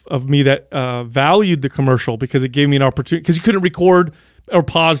piece of me that valued the commercial because it gave me an opportunity, because you couldn't record or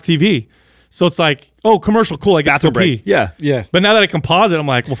pause TV. So it's like, oh, commercial, cool, I got to pee. Yeah. But now that I can pause it, I'm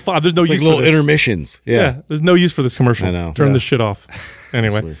like, well, there's no use like for little this. Intermissions. Yeah. There's no use for this commercial. I know. Turn this shit off.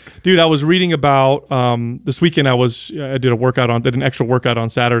 Anyway, dude, I was reading about this weekend. I did an extra workout on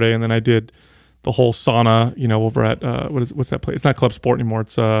Saturday, and then I did the whole sauna, over at what's that place? It's not Club Sport anymore.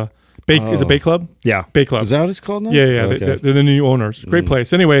 It's is it Bay Club? Yeah, Bay Club. Is that what it's called now? Yeah. Okay. They're the new owners. Great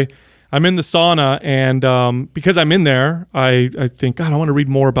place. Anyway, I'm in the sauna, and because I'm in there, I think, God, I want to read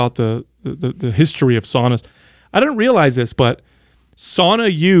more about the history of saunas. I didn't realize this, but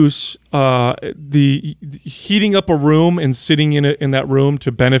sauna use, the heating up a room and sitting in that room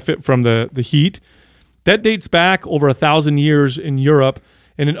to benefit from the heat, that dates back over 1,000 years in Europe,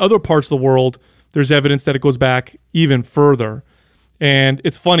 and in other parts of the world, there's evidence that it goes back even further. And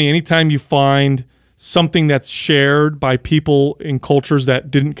it's funny, anytime you find something that's shared by people in cultures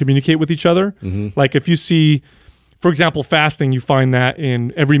that didn't communicate with each other, like if you see, for example, fasting, you find that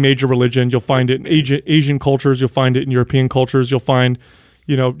in every major religion. You'll find it in Asian cultures. You'll find it in European cultures. You'll find,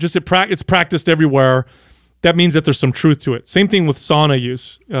 it's practiced everywhere. That means that there's some truth to it. Same thing with sauna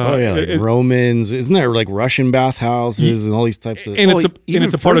use. Romans, isn't there like Russian bathhouses and all these types of? And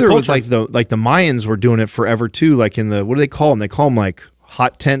it's a part of culture. Like the Mayans were doing it forever too. Like in the, what do they call them? They call them like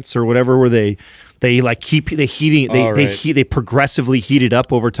hot tents or whatever, where they progressively heat it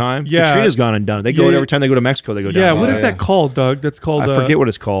up over time. Yeah. Katrina's gone and done it. They go every time they go to Mexico. They go down. Yeah, what is that called, Doug? That's called. I forget what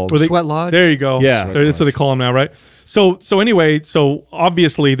it's called. Sweat lodge. There you go. Yeah, that's what they call them now, right? So anyway,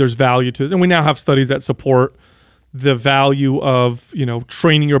 obviously there's value to this, and we now have studies that support the value of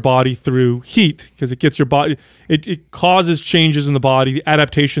training your body through heat, because it gets your body, it causes changes in the body, the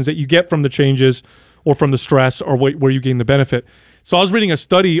adaptations that you get from the changes or from the stress, or where you gain the benefit. So I was reading a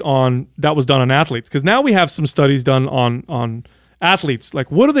study that was done on athletes, because now we have some studies done on athletes. Like,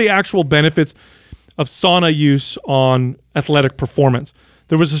 what are the actual benefits of sauna use on athletic performance?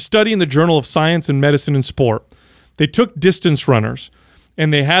 There was a study in the Journal of Science and Medicine and Sport. They took distance runners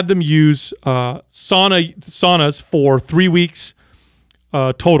and they had them use saunas for 3 weeks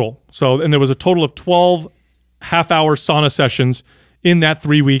total. And there was a total of 12 half-hour sauna sessions in that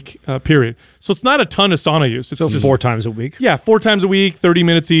 3-week period. So it's not a ton of sauna use. It's just 4 times a week. Yeah, 4 times a week, 30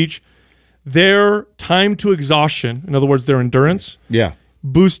 minutes each. Their time to exhaustion, in other words, their endurance,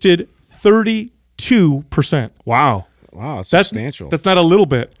 boosted 32%. Wow. Wow, that's substantial. That's not a little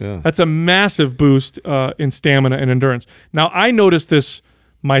bit. Yeah. That's a massive boost in stamina and endurance. Now, I noticed this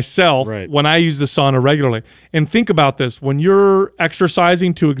myself when I use the sauna regularly. And think about this. When you're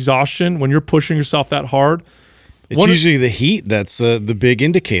exercising to exhaustion, when you're pushing yourself that hard, It's usually the heat that's the big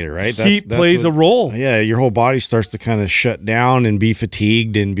indicator, right? Heat plays a role. Yeah, your whole body starts to kind of shut down and be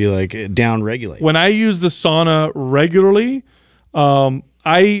fatigued and be like down-regulate. When I use the sauna regularly,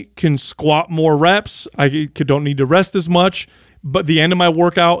 I can squat more reps. I don't need to rest as much, but the end of my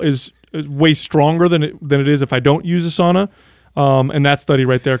workout is way stronger than it is if I don't use a sauna. And that study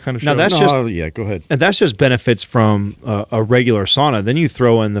right there kind of shows. Now that's yeah, go ahead. And that's just benefits from a regular sauna. Then you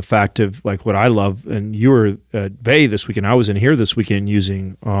throw in the fact of like what I love, and you were at Bay this weekend. I was in here this weekend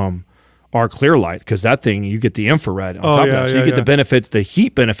using our clear light, because that thing, you get the infrared on top of that. So you get the benefits, the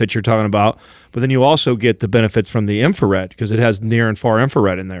heat benefits you're talking about, but then you also get the benefits from the infrared because it has near and far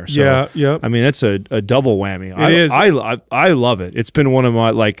infrared in there. So, I mean, it's a double whammy. I love it. It's been one of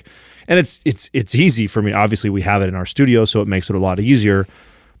my and it's easy for me. Obviously, we have it in our studio, so it makes it a lot easier.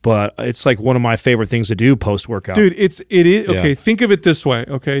 But it's like one of my favorite things to do post workout. Dude, it is okay. Think of it this way.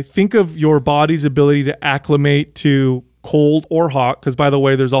 Okay, think of your body's ability to acclimate to cold or hot. Because by the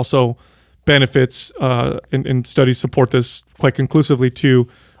way, there's also benefits, and studies support this quite conclusively, to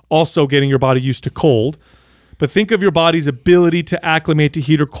also getting your body used to cold. But think of your body's ability to acclimate to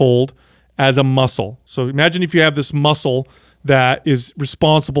heat or cold as a muscle. So imagine if you have this muscle that is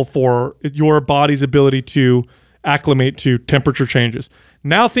responsible for your body's ability to acclimate to temperature changes.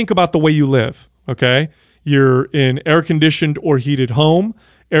 Now think about the way you live, okay? You're in air-conditioned or heated home,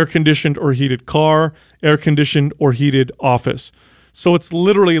 air-conditioned or heated car, air-conditioned or heated office. So it's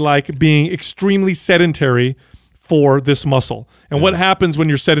literally like being extremely sedentary for this muscle. And what happens when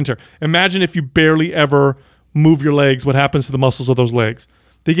you're sedentary? Imagine if you barely ever move your legs, what happens to the muscles of those legs?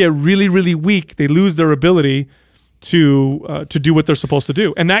 They get really, really weak. They lose their ability to do what they're supposed to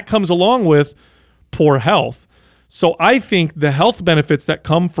do. And that comes along with poor health. So I think the health benefits that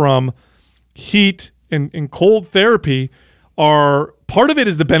come from heat and cold therapy are, part of it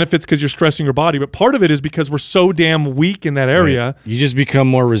is the benefits because you're stressing your body, but part of it is because we're so damn weak in that area. Right. You just become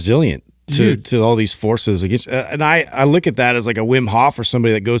more resilient to all these forces against. And I look at that as like a Wim Hof or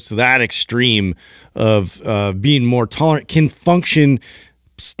somebody that goes to that extreme of being more tolerant, can function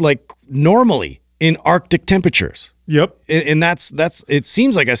like normally in Arctic temperatures. Yep. And that's it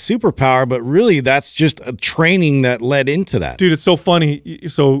seems like a superpower, but really that's just a training that led into that. Dude, it's so funny.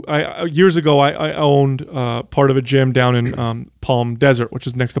 So years ago, I owned part of a gym down in Palm Desert, which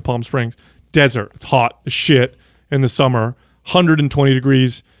is next to Palm Springs. Desert. It's hot as shit in the summer. 120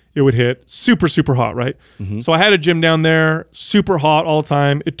 degrees it would hit. Super, super hot, right? So I had a gym down there, super hot all the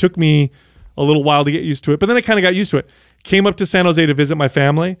time. It took me a little while to get used to it, but then I kind of got used to it. Came up to San Jose to visit my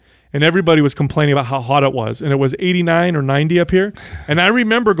family, and everybody was complaining about how hot it was. And it was 89 or 90 up here. And I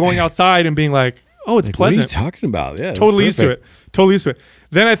remember going outside and being like, oh, it's pleasant. What are you talking about? Yeah, totally used to it. Totally used to it.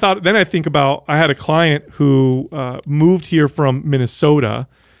 Then I think about, I had a client who moved here from Minnesota,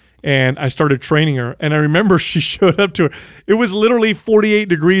 and I started training her. And I remember she showed up to her. It was literally 48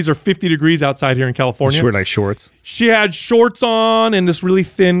 degrees or 50 degrees outside here in California. She wore like shorts. She had shorts on and this really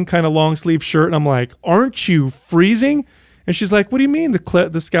thin kind of long sleeve shirt. And I'm like, aren't you freezing? And she's like, what do you mean? The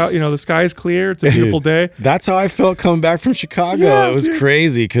sky, the sky is clear. It's a beautiful day. That's how I felt coming back from Chicago. Yeah, it was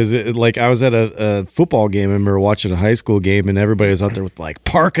crazy because like I was at a football game. I remember watching a high school game, and everybody was out there with like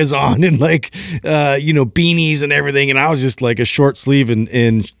parkas on and like beanies and everything, and I was just like a short sleeve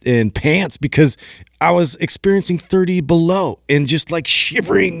and pants because I was experiencing 30 below and just like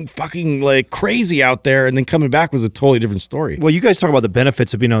shivering fucking like crazy out there, and then coming back was a totally different story. Well, you guys talk about the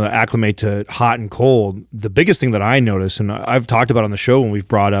benefits of being able to acclimate to hot and cold. The biggest thing that I noticed, and I've talked about on the show when we've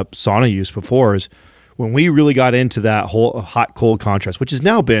brought up sauna use before, is when we really got into that whole hot-cold contrast, which has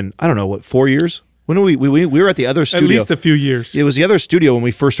now been, I don't know, what, 4 years? When we were at the other studio. At least a few years. It was the other studio when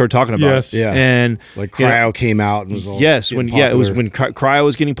we first started talking about it. Yeah. And like Cryo came out and was all it was when Cryo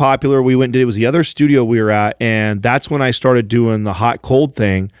was getting popular. We went and did it. It was the other studio we were at, and that's when I started doing the hot cold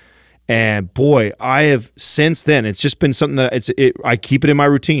thing. And boy, I have since then, it's just been something that I keep it in my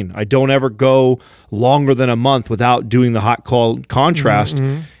routine. I don't ever go longer than a month without doing the hot cold contrast.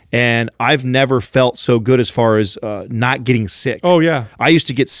 And I've never felt so good as far as not getting sick. Oh, yeah. I used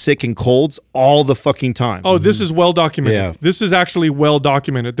to get sick and colds all the fucking time. Oh, this is well documented. Yeah. This is actually well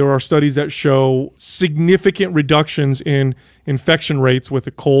documented. There are studies that show significant reductions in infection rates with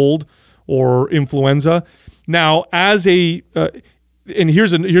a cold or influenza. Now, as a and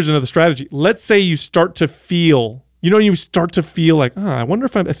here's another strategy. Let's say you start to feel, you start to feel like, I wonder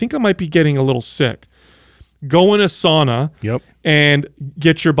if I think I might be getting a little sick. Go in a sauna and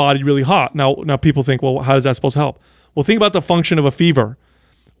get your body really hot. Now people think, well, how is that supposed to help? Well, think about the function of a fever.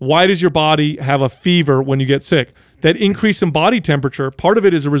 Why does your body have a fever when you get sick? That increase in body temperature, part of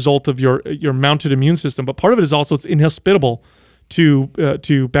it is a result of your mounted immune system, but part of it is also it's inhospitable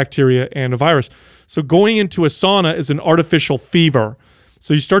to bacteria and a virus. So going into a sauna is an artificial fever.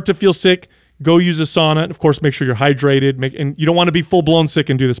 So you start to feel sick, go use a sauna. And of course, make sure you're hydrated. And you don't want to be full blown sick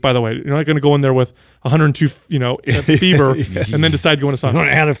and do this, by the way. You're not going to go in there with 102, fever and then decide to go in a sauna. Don't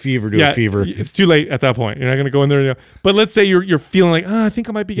add a fever to a fever. It's too late at that point. You're not going to go in there. But let's say you're feeling like, I think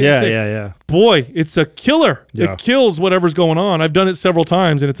I might be getting sick. Yeah. Boy, it's a killer. Yeah. It kills whatever's going on. I've done it several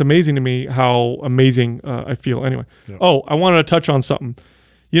times, and it's amazing to me how amazing I feel. Anyway. Yeah. Oh, I wanted to touch on something.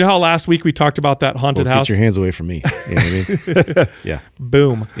 You know how last week we talked about that haunted house? Get your hands away from me. You know what I mean? Yeah.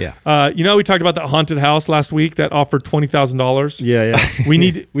 Boom. Yeah. You know, we talked about that haunted house last week that offered $20,000. Yeah.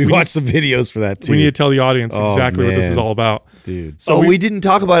 We watched some videos for that too. We need to tell the audience exactly what this is all about, dude. So we didn't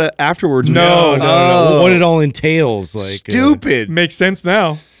talk about it afterwards. No. What it all entails, like stupid. Makes sense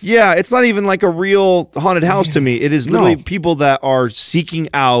now. Yeah, it's not even like a real haunted house to me. It is literally people that are seeking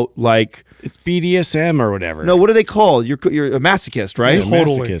out like. It's BDSM or whatever. No, what are they called? You're a masochist, right? Yeah,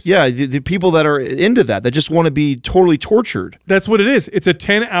 Totally. masochist. Yeah, the people that are into that just want to be totally tortured. That's what it is. It's a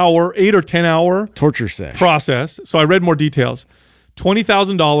 10-hour, 8 or 10-hour torture sesh process. So I read more details.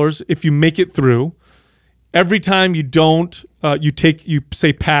 $20,000 if you make it through. Every time you don't, you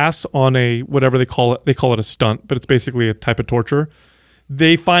say pass on a whatever they call it. They call it a stunt, but it's basically a type of torture.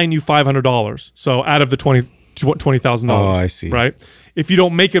 They fine you $500. So out of the $20,000. Oh, I see. Right. If you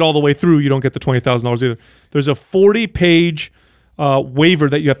don't make it all the way through, you don't get the $20,000 either. There's a 40-page waiver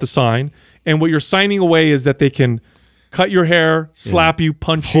that you have to sign, and what you're signing away is that they can cut your hair, slap you,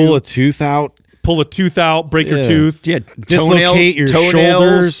 punch you, pull a tooth out, break your tooth, dislocate your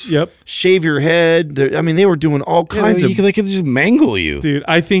shoulders, shave your head. I mean, they were doing all kinds of. They could just mangle you, dude.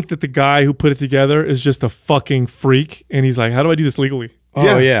 I think that the guy who put it together is just a fucking freak, and he's like, "How do I do this legally?"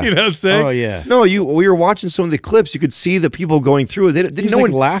 Oh yeah. You know what I'm saying? Oh yeah. No, we were watching some of the clips. You could see the people going through it. They didn't. He's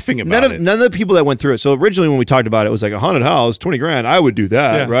laughing about it. None of the people that went through it. So originally, when we talked about it, it was like a haunted house, 20 grand. I would do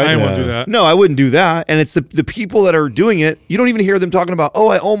that, right? I wouldn't do that. No, I wouldn't do that. And it's the people that are doing it. You don't even hear them talking about,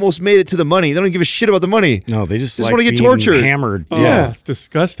 I almost made it to the money. They don't give a shit about the money. No, they just want to get tortured, hammered. Oh, it's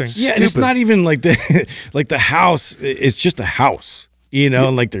disgusting. Yeah, and it's not even like the house. It's just a house.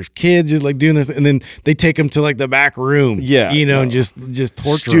 And like there's kids just like doing this, and then they take them to like the back room, and just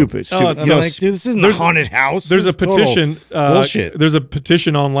torture stupid. Them. Stupid. Like, dude, this isn't a haunted house. There's a petition. Bullshit. There's a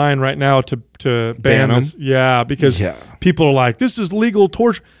petition online right now to ban this. Yeah, because people are like, this is legal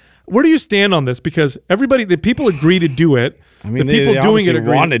torture. Where do you stand on this? Because the people agree to do it. I mean, the people doing it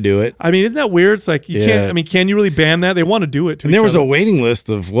want to do it. I mean, isn't that weird? It's like you can't. I mean, can you really ban that? They want to do it. And there was a waiting list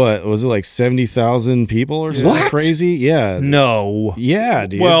of what was it, like 70,000 people or something crazy? Yeah. No. Yeah,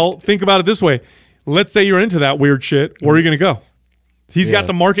 dude. Well, think about it this way. Let's say you're into that weird shit. Where are you going to go? He's got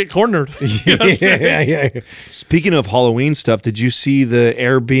the market cornered. You know what I'm saying? Yeah. Speaking of Halloween stuff, did you see the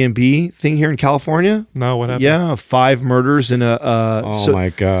Airbnb thing here in California? No, what happened? Yeah, 5 murders in a. Oh my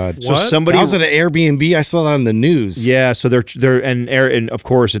God! So somebody that was at an Airbnb. I saw that on the news. Yeah, so and of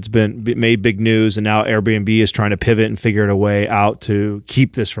course it's been made big news, and now Airbnb is trying to pivot and figure a way out to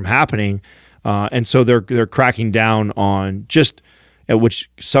keep this from happening, and so they're cracking down on just, which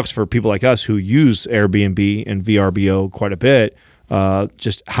sucks for people like us who use Airbnb and VRBO quite a bit.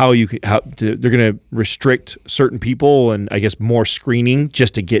 Just they're going to restrict certain people and I guess more screening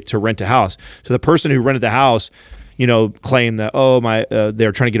just to get to rent a house. So the person who rented the house, claimed that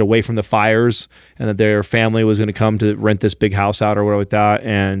they're trying to get away from the fires and that their family was going to come to rent this big house out or whatever like that.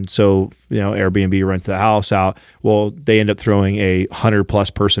 And so Airbnb rents the house out. Well, they end up throwing a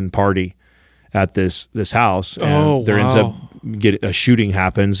 100+ person party at this house, and ends up a shooting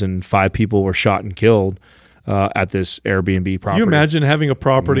happens and 5 people were shot and killed. At this Airbnb property. You imagine having a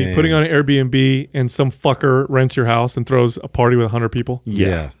property, putting on an Airbnb, and some fucker rents your house and throws a party with 100 people?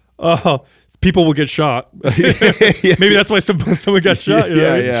 Yeah. People will get shot. Maybe that's why someone got shot.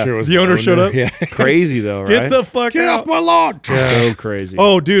 Yeah. Sure, the owner showed up. Yeah. Crazy though, right? Get the fuck Get out. off my lawn. So crazy.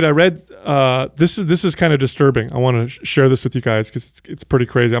 Oh, dude, I read this is kind of disturbing. I want to share this with you guys because it's pretty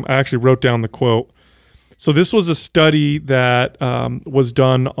crazy. I actually wrote down the quote. So this was a study that was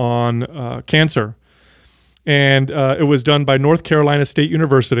done on cancer. And it was done by North Carolina State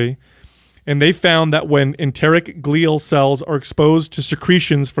University, and they found that when enteric glial cells are exposed to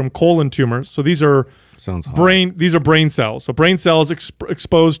secretions from colon tumors, so these are brain cells. So brain cells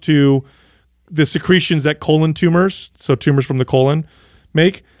exposed to the secretions that colon tumors, so tumors from the colon,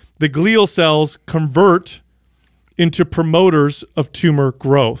 make, the glial cells convert into promoters of tumor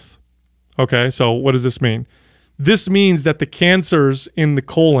growth. Okay, so what does this mean? This means that the cancers in the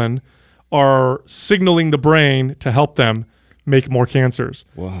colon are signaling the brain to help them make more cancers.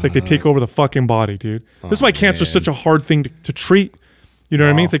 Wow. It's like they take over the fucking body, dude. This is why cancer is such a hard thing to treat. You know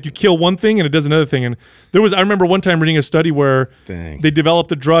what I mean? It's like you kill one thing and it does another thing. And I remember one time reading a study where they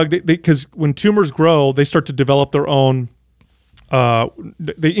developed a drug because when tumors grow, they start to develop their own.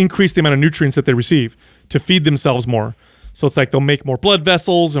 They increase the amount of nutrients that they receive to feed themselves more. So it's like they'll make more blood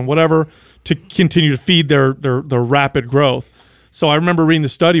vessels and whatever to continue to feed their rapid growth. So I remember reading the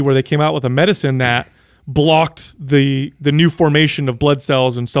study where they came out with a medicine that blocked the new formation of blood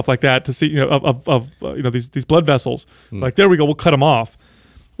cells and stuff like that to see these blood vessels. Like, there we go, we'll cut them off.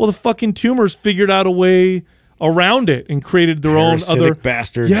 Well, the fucking tumors figured out a way around it and created their own other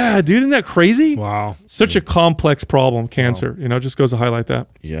bastards. Yeah, dude, isn't that crazy? Wow, such a complex problem, cancer. You know, just goes to highlight that.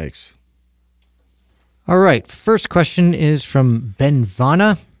 Yikes. All right, first question is from Ben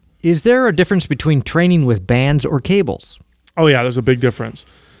Vana. Is there a difference between training with bands or cables? Oh yeah, there's a big difference.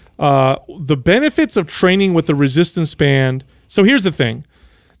 The benefits of training with the resistance band. So here's the thing.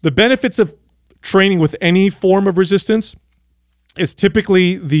 The benefits of training with any form of resistance is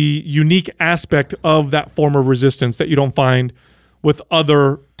typically the unique aspect of that form of resistance that you don't find with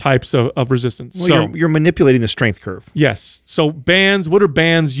other types of resistance. Well, so you're manipulating the strength curve. Yes. So bands, what are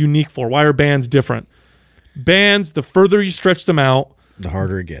bands unique for? Why are bands different? Bands, the further you stretch them out, the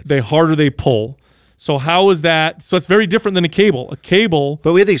harder it gets. The harder they pull. So how is that? So it's very different than a cable. A cable.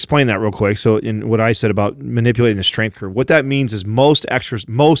 But we have to explain that real quick. So in what I said about manipulating the strength curve, what that means is most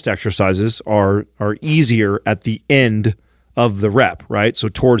exercises are easier at the end of the rep, right? So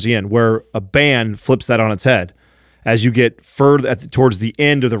towards the end, where a band flips that on its head. As you get further towards the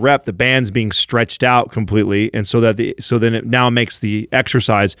end of the rep, the band's being stretched out completely, and so then it now makes the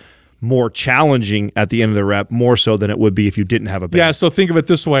exercise more challenging at the end of the rep, more so than it would be if you didn't have a band. Yeah, so think of it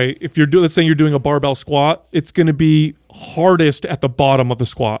this way. If let's say you're doing a barbell squat, it's going to be hardest at the bottom of the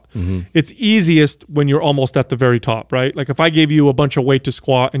squat. It's easiest when you're almost at the very top, right? Like if I gave you a bunch of weight to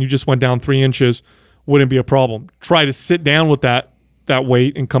squat and you just went down 3 inches, wouldn't be a problem. Try to sit down with that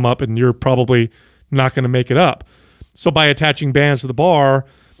weight and come up, and you're probably not going to make it up. So by attaching bands to the bar,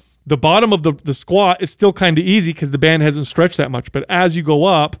 the bottom of the squat is still kind of easy because the band hasn't stretched that much. But as you go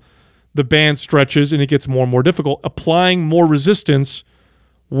up, the band stretches and it gets more and more difficult, applying more resistance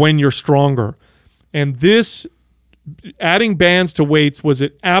when you're stronger. And this, adding bands to weights was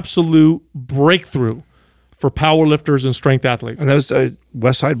an absolute breakthrough for powerlifters and strength athletes. And that was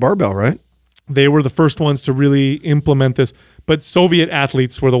West Side Barbell, right? They were the first ones to really implement this, but Soviet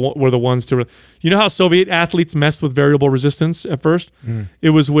athletes were the ones to. You know how Soviet athletes messed with variable resistance at first?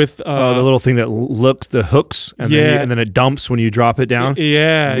 It was with the little thing that looks the hooks, and then it dumps when you drop it down.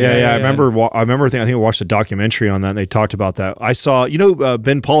 Yeah. I remember. I think I watched a documentary on that, and they talked about that. I saw,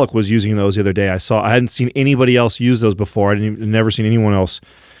 Ben Pollock was using those the other day. I hadn't seen anybody else use those before. I'd never seen anyone else,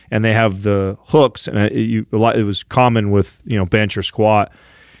 and they have the hooks, and it was common with bench or squat.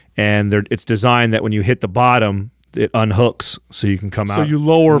 And it's designed that when you hit the bottom, it unhooks so you can come out. So you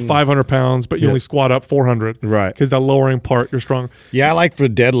lower 500 pounds, but you only squat up 400. Right. Because that lowering part, you're strong. Yeah, I like for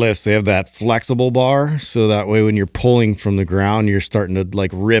deadlifts, they have that flexible bar. So that way when you're pulling from the ground, you're starting to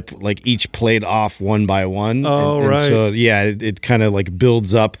like rip like each plate off one by one. Oh, and so, yeah, it kind of like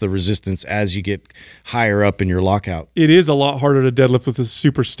builds up the resistance as you get higher up in your lockout. It is a lot harder to deadlift with a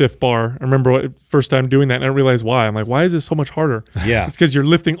super stiff bar. I remember first time doing that, and I realized why. I'm like, why is this so much harder? Yeah. It's because you're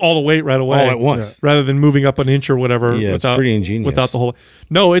lifting all the weight right away. All at once. Rather than moving up an inch or whatever. Yeah, it's pretty ingenious. Without the whole.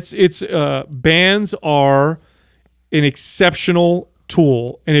 No, it's bands are an exceptional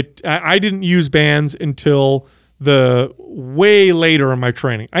tool, and I didn't use bands until the way later in my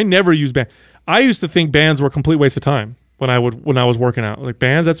training. I never used bands. I used to think bands were a complete waste of time when I was working out. Like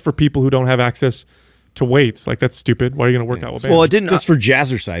bands, that's for people who don't have access to weights. Like that's stupid. Why are you going to work out with bands? Well, it didn't. That's for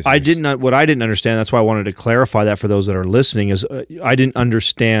jazzercisers. What I didn't understand. That's why I wanted to clarify that for those that are listening. Is I didn't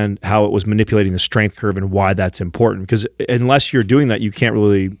understand how it was manipulating the strength curve and why that's important. Because unless you're doing that, you can't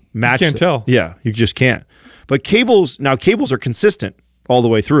really match. You can't tell. Yeah, you just can't. But cables are consistent all the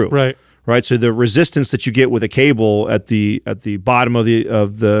way through. Right. So the resistance that you get with a cable at the bottom of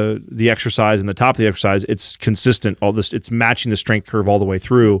the exercise and the top of the exercise, it's consistent. It's matching the strength curve all the way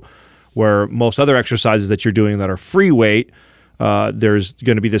through. Where most other exercises that you're doing that are free weight, there's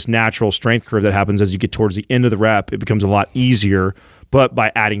going to be this natural strength curve that happens as you get towards the end of the rep. It becomes a lot easier, but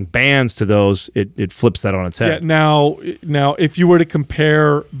by adding bands to those, it flips that on its head. Yeah, now, if you were to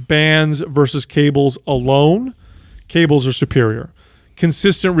compare bands versus cables alone, cables are superior.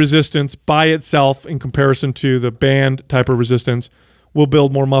 Consistent resistance by itself in comparison to the band type of resistance will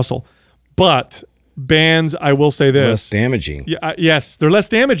build more muscle. But bands, I will say this. Less damaging. Yeah, yes, they're less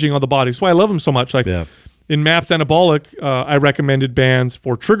damaging on the body. That's why I love them so much. Like in MAPS Anabolic, I recommended bands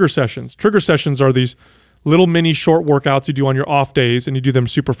for trigger sessions. Trigger sessions are these little mini short workouts you do on your off days, and you do them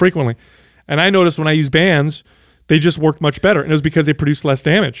super frequently. And I noticed when I use bands, they just worked much better. And it was because they produced less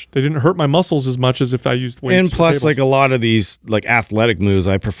damage. They didn't hurt my muscles as much as if I used weights. And plus, tables. like a lot of these like athletic moves,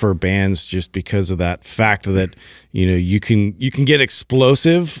 I prefer bands just because of that fact that, you know, you can get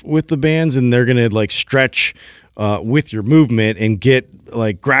explosive with the bands, and they're gonna like stretch with your movement and get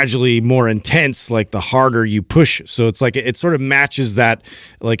like gradually more intense, like the harder you push. So it's like it sort of matches that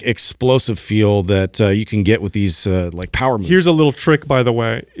like explosive feel that you can get with these like power moves. Here's a little trick, by the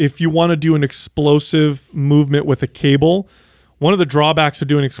way. If you want to do an explosive movement with a cable, one of the drawbacks to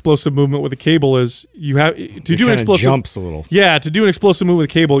doing explosive movement with a cable is you have to do an explosive jumps a little. Yeah, to do an explosive move with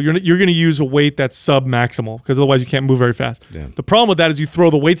a cable, you're going to use a weight that's sub maximal because otherwise you can't move very fast. Yeah. The problem with that is you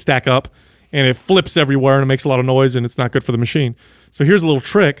throw the weight stack up and it flips everywhere and it makes a lot of noise and it's not good for the machine. So here's a little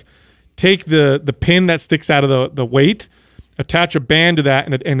trick. Take the pin that sticks out of the weight, attach a band to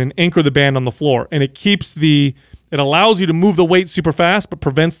that, and then anchor the band on the floor. And it allows you to move the weight super fast, but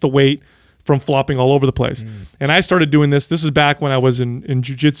prevents the weight from flopping all over the place. And I started doing this. This is back when I was in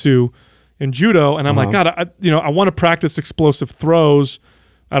jiu-jitsu and judo, and I'm like, God, I want to practice explosive throws.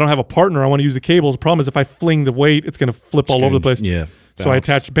 I don't have a partner. I want to use the cables. The problem is if I fling the weight, it's going to flip all over the place. Yeah. So I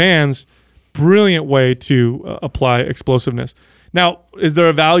attached bands. Brilliant way to apply explosiveness. Now, is there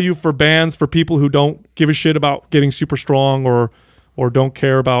a value for bands for people who don't give a shit about getting super strong or don't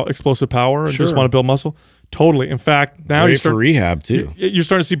care about explosive power and just want to build muscle? Totally. In fact, now Great for rehab too. You're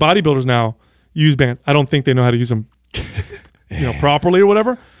starting to see bodybuilders now use bands. I don't think they know how to use them, properly or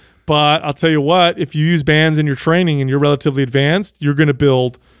whatever. But I'll tell you what, if you use bands in your training and you're relatively advanced, you're going to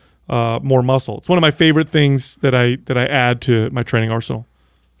build more muscle. It's one of my favorite things that I add to my training arsenal.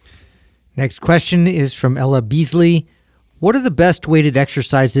 Next question is from Ella Beasley. What are the best weighted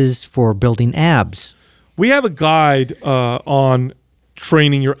exercises for building abs? We have a guide on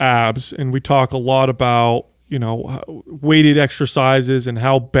training your abs, and we talk a lot about weighted exercises and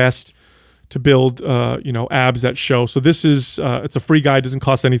how best to build abs that show. So this is it's a free guide, doesn't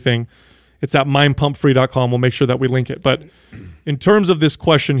cost anything. It's at mindpumpfree.com. We'll make sure that we link it. But in terms of this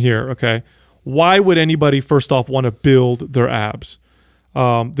question here, okay, why would anybody first off want to build their abs?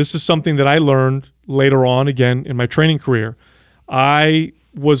 This is something that I learned later on, again, in my training career. I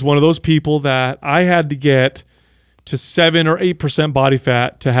was one of those people that I had to get to 7 or 8% body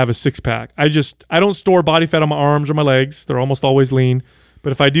fat to have a six-pack. I don't store body fat on my arms or my legs. They're almost always lean.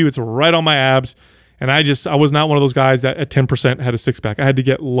 But if I do, it's right on my abs. And I was not one of those guys that at 10% had a six-pack. I had to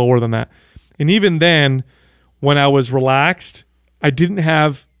get lower than that. And even then, when I was relaxed,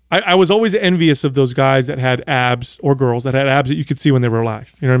 I was always envious of those guys that had abs, or girls that had abs that you could see when they were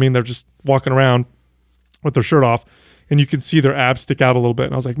relaxed. You know what I mean? They're just walking around with their shirt off, and you could see their abs stick out a little bit.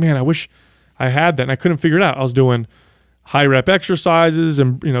 And I was like, man, I wish I had that. And I couldn't figure it out. I was doing high rep exercises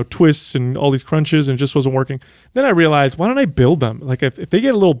and twists and all these crunches, and it just wasn't working. Then I realized, why don't I build them? Like if they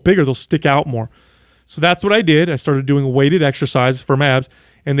get a little bigger, they'll stick out more. So that's what I did. I started doing weighted exercises for my abs,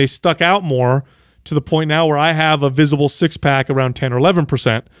 and they stuck out more to the point now where I have a visible six-pack around 10 or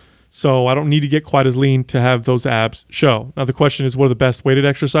 11%. So I don't need to get quite as lean to have those abs show. Now the question is, what are the best weighted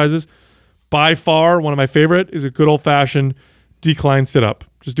exercises? By far, one of my favorite is a good old-fashioned decline sit-up.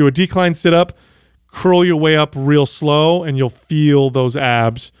 Just do a decline sit-up, curl your way up real slow, and you'll feel those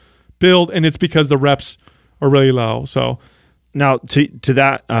abs build, and it's because the reps are really low. So now to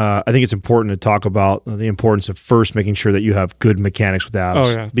that, I think it's important to talk about the importance of first making sure that you have good mechanics with abs.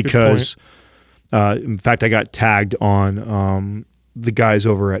 Oh, yeah. Because in fact, I got tagged on the guys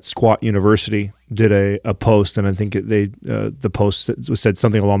over at Squat University did a post, and I think the post said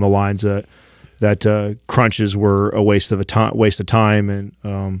something along the lines that crunches were a waste of time,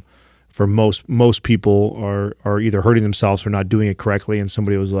 and for most people are either hurting themselves or not doing it correctly. And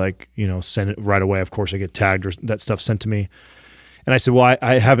somebody was like, send it right away. Of course, I get tagged or that stuff sent to me. And I said, well,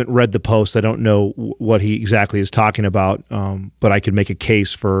 I haven't read the post. I don't know what he exactly is talking about, but I could make a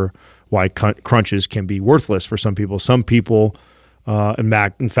case for why crunches can be worthless for some people. Some people,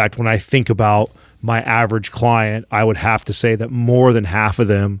 in fact, when I think about my average client, I would have to say that more than half of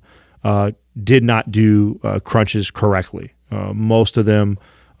them did not do crunches correctly. Most of them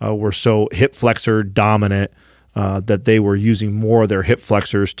were so hip flexor dominant that they were using more of their hip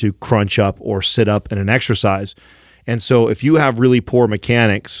flexors to crunch up or sit up in an exercise. And so if you have really poor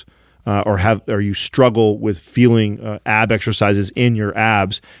mechanics or you struggle with feeling ab exercises in your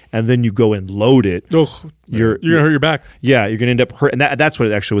abs, and then you go and load it, you're gonna hurt your back. Yeah, you're gonna end up hurt. And that's what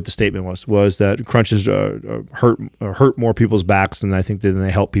the statement was that crunches hurt more people's backs than I think than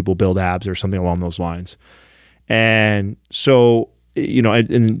they help people build abs or something along those lines. And so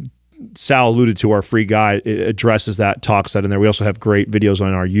and Sal alluded to, our free guide, it addresses that, talks that in there. We also have great videos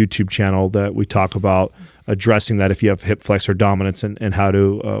on our YouTube channel that we talk about addressing that if you have hip flexor dominance and how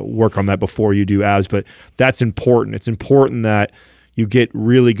to work on that before you do abs. But that's important. It's important that you get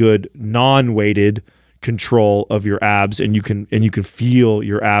really good non-weighted control of your abs, and you can feel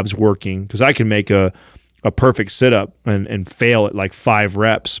your abs working. Because I can make a perfect sit-up and fail at like 5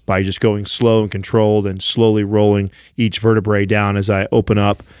 reps by just going slow and controlled and slowly rolling each vertebrae down as I open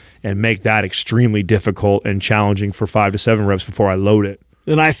up, and make that extremely difficult and challenging for 5 to 7 reps before I load it.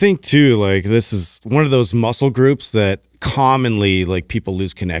 And I think too, like, this is one of those muscle groups that commonly, like, people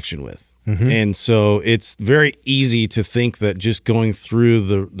lose connection with. And so it's very easy to think that just going through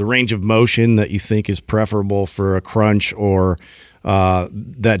the range of motion that you think is preferable for a crunch, or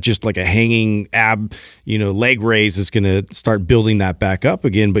that just like a hanging ab, leg raise is going to start building that back up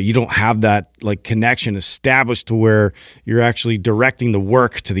again. But you don't have that like connection established to where you're actually directing the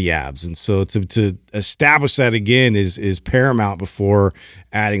work to the abs. And so to establish that again is paramount before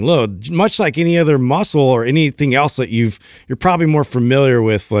adding load. Much like any other muscle or anything else that you're probably more familiar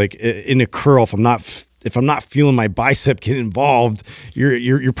with, like in a curl. If I'm not feeling my bicep get involved,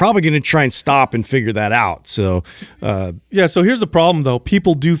 you're probably going to try and stop and figure that out. So, yeah. So here's the problem, though.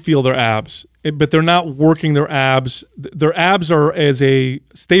 People do feel their abs, but they're not working their abs. Their abs are as a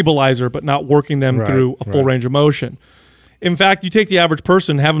stabilizer, but not working them through a full range of motion. In fact, you take the average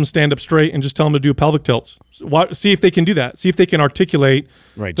person, have them stand up straight, and just tell them to do pelvic tilts. See if they can do that. See if they can articulate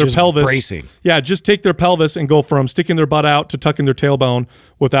their just pelvis. Bracing. Yeah, just take their pelvis and go from sticking their butt out to tucking their tailbone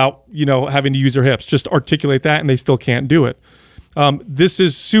without having to use their hips. Just articulate that, and they still can't do it. This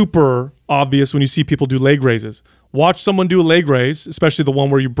is super obvious when you see people do leg raises. Watch someone do a leg raise, especially the one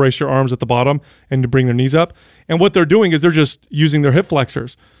where you brace your arms at the bottom and you bring their knees up. And what they're doing is they're just using their hip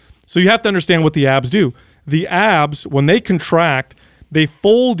flexors. So you have to understand what the abs do. The abs, when they contract, they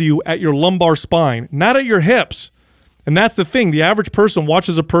fold you at your lumbar spine, not at your hips. And that's the thing. The average person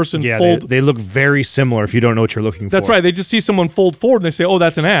watches a person fold. They look very similar if you don't know what you're looking for. That's right. They just see someone fold forward and they say, oh,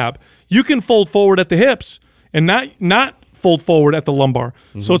 that's an ab. You can fold forward at the hips and not fold forward at the lumbar.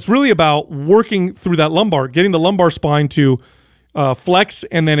 So it's really about working through that lumbar, getting the lumbar spine to flex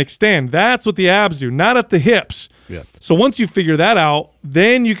and then extend. That's what the abs do, not at the hips. Yeah. So once you figure that out,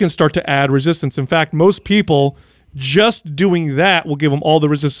 then you can start to add resistance. In fact, most people just doing that will give them all the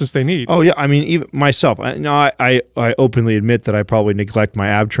resistance they need. Oh yeah, I mean, even myself. I openly admit that I probably neglect my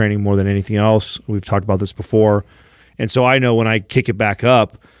ab training more than anything else. We've talked about this before, and so I know when I kick it back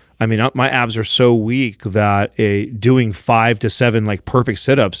up, I mean, my abs are so weak that doing 5 to 7 like perfect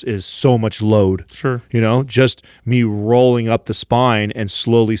sit-ups is so much load. Sure. Just me rolling up the spine and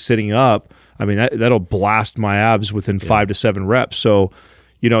slowly sitting up, I mean, that'll blast my abs within 5 to 7 reps. So,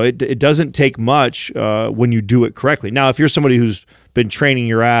 it doesn't take much when you do it correctly. Now, if you're somebody who's been training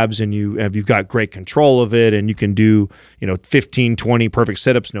your abs and you've got great control of it and you can do, 15, 20 perfect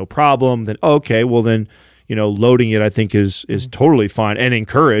sit-ups, no problem, then okay, well then, loading it, I think, is totally fine and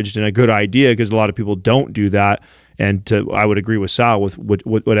encouraged and a good idea, because a lot of people don't do that. And I would agree with Sal with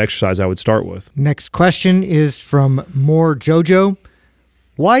what exercise I would start with. Next question is from More Jojo.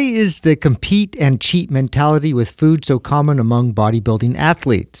 Why is the compete and cheat mentality with food so common among bodybuilding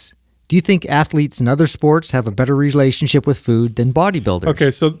athletes? Do you think athletes in other sports have a better relationship with food than bodybuilders?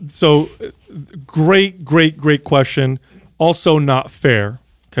 Okay, so great question. Also not fair.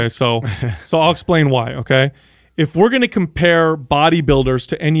 Okay, so I'll explain why, okay? If we're going to compare bodybuilders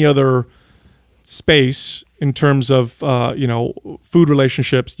to any other space in terms of, food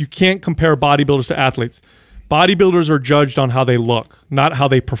relationships, you can't compare bodybuilders to athletes. Bodybuilders are judged on how they look, not how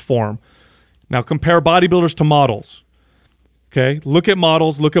they perform. Now compare bodybuilders to models, okay? Look at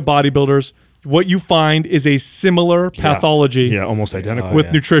models, look at bodybuilders. What you find is a similar pathology. Yeah, almost identical.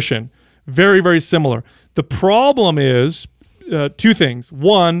 With nutrition. Very, very similar. The problem is, 2 things.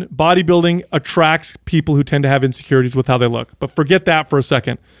 One, bodybuilding attracts people who tend to have insecurities with how they look. But forget that for a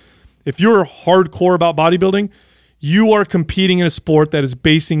second. If you're hardcore about bodybuilding, you are competing in a sport that is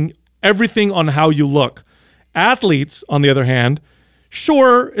basing everything on how you look. Athletes, on the other hand,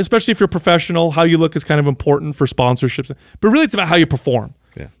 sure, especially if you're professional, how you look is kind of important for sponsorships. But really, it's about how you perform.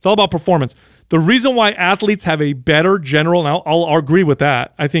 Yeah. It's all about performance. The reason why athletes have a better general, and I'll agree with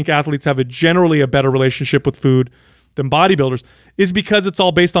that, I think athletes have generally a better relationship with food than bodybuilders, is because it's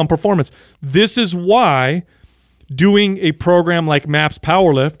all based on performance. This is why doing a program like MAPS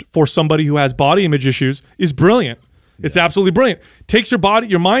Powerlift for somebody who has body image issues is brilliant. It's absolutely brilliant. Takes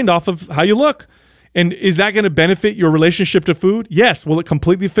your mind off of how you look. And is that going to benefit your relationship to food? Yes. Will it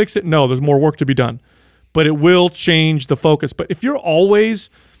completely fix it? No, there's more work to be done. But it will change the focus. But if you're always,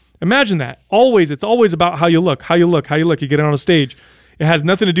 imagine that, it's always about how you look. You get on a stage. It has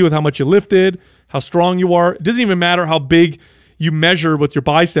nothing to do with how much you lifted, how strong you are. It doesn't even matter how big you measure with your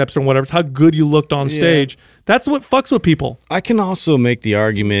biceps or whatever. It's how good you looked on stage. That's what fucks with people. I can also make the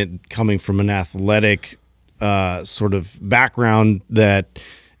argument, coming from an athletic sort of background, that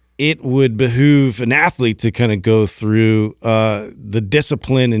it would behoove an athlete to kind of go through the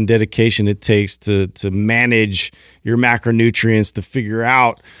discipline and dedication it takes to manage your macronutrients, to figure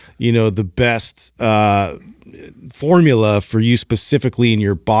out, the best formula for you specifically in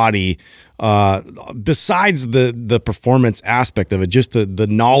your body. Besides the performance aspect of it, just the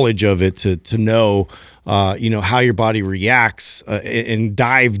knowledge of it, to know, how your body reacts, and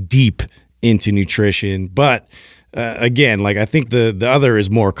dive deep into nutrition. But again, like, I think the other is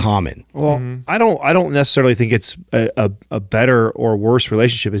more common. Well, I don't necessarily think it's a better or worse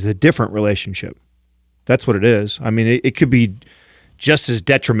relationship. It's a different relationship. That's what it is. I mean, it could be just as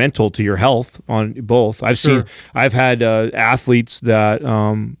detrimental to your health on both. I've had athletes that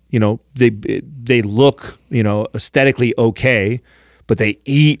they look aesthetically okay, but they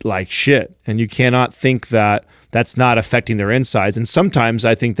eat like shit, and you cannot think that that's not affecting their insides. And sometimes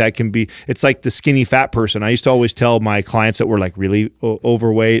I think that can be, it's like the skinny fat person. I used to always tell my clients that were like really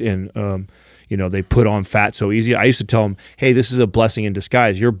overweight and they put on fat so easy. I used to tell them, hey, this is a blessing in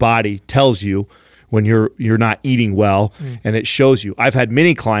disguise. Your body tells you when you're not eating well, and it shows you. I've had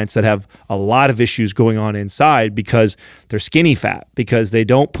many clients that have a lot of issues going on inside because they're skinny fat, because they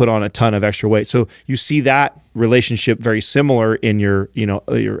don't put on a ton of extra weight. So you see that relationship very similar in your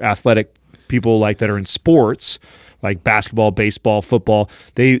athletic people like that are in sports, like basketball, baseball, football.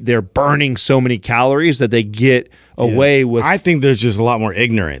 They're burning so many calories that they get away with. I think there's just a lot more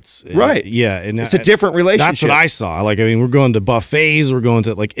ignorance. Right. Yeah. And it's a different relationship. That's what I saw. Like, I mean, we're going to buffets. We're going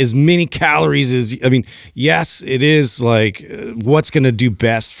to like as many calories as, I mean, yes, it is like what's going to do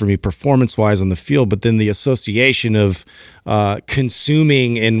best for me performance wise on the field, but then the association of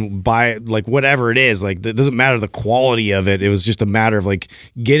consuming and by like whatever it is, like it doesn't matter the quality of it. It was just a matter of like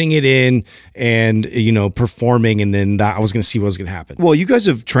getting it in and, performing. And then I was going to see what was going to happen. Well, you guys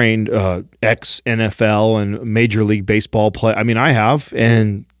have trained ex-NFL and Major League Baseball play. I mean, I have,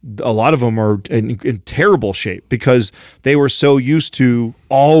 and a lot of them are in terrible shape because they were so used to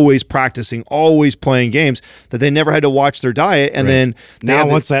always practicing, always playing games that they never had to watch their diet. And then now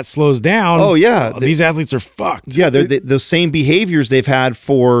once that slows down, these athletes are fucked. Yeah, the same behaviors they've had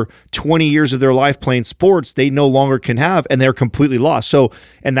for 20 years of their life playing sports, they no longer can have, and they're completely lost. So,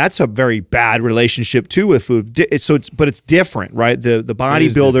 and that's a very bad relationship too with food. But it's different, right? The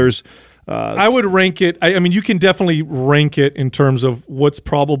bodybuilders. I would rank it. I mean, you can definitely rank it in terms of what's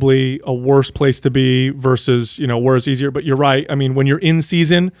probably a worse place to be versus, where it's easier. But you're right. I mean, when you're in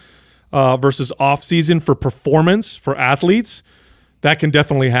season versus off season for performance for athletes, that can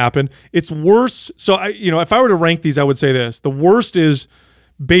definitely happen. It's worse. So, if I were to rank these, I would say this. The worst is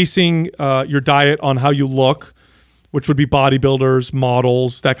basing your diet on how you look, which would be bodybuilders,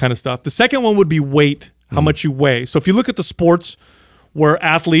 models, that kind of stuff. The second one would be weight, how much you weigh. So if you look at the sports where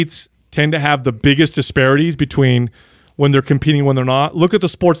athletes tend to have the biggest disparities between when they're competing and when they're not. Look at the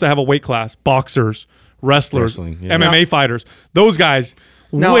sports that have a weight class: boxers, wrestlers, MMA fighters. Those guys,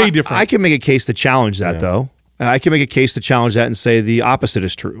 way different. I can make a case to challenge that, though. I can make a case to challenge that and say the opposite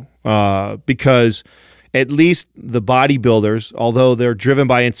is true. Because at least the bodybuilders, although they're driven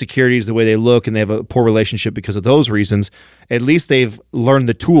by insecurities, the way they look, and they have a poor relationship because of those reasons, at least they've learned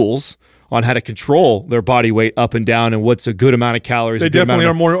the tools on how to control their body weight up and down and what's a good amount of calories. They definitely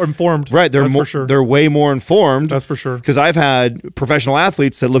are more informed. Right. They're for sure. They're way more informed. That's for sure. Because I've had professional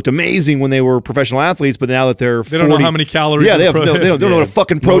athletes that looked amazing when they were professional athletes, but now that they're 40, don't know how many calories. Yeah, they don't know what a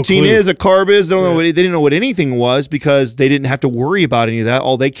fucking protein is, a carb is. They don't know they didn't know what anything was because they didn't have to worry about any of that.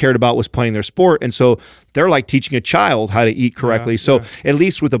 All they cared about was playing their sport. And so they're like teaching a child how to eat correctly. So at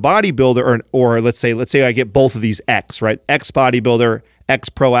least with a bodybuilder or let's say I get both of these right? Ex-bodybuilder,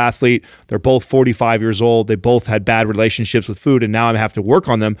 ex-pro athlete, they're both 45 years old, they both had bad relationships with food, and now I have to work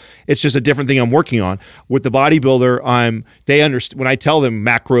on them. It's just a different thing I'm working on. With the bodybuilder, they understand when I tell them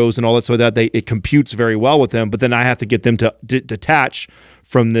macros and all that sort of that, it computes very well with them, but then I have to get them to detach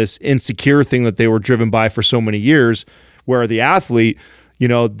from this insecure thing that they were driven by for so many years, where the athlete,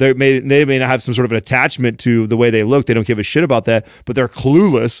 they may not have some sort of an attachment to the way they look. They don't give a shit about that, but they're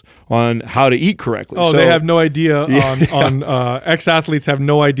clueless on how to eat correctly. Oh, so they have no idea on ex-athletes have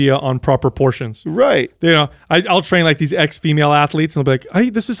no idea on proper portions. Right. I'll train like these ex-female athletes, and they'll be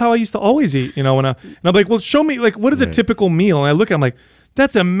like, this is how I used to always eat. And I'm like, well, show me, like, what is a typical meal? And I look at them like,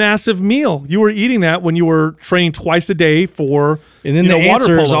 that's a massive meal. You were eating that when you were training twice a day for, and then the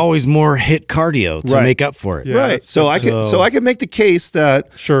answer is always more HIIT cardio to make up for it. Yeah, right. So I can make the case that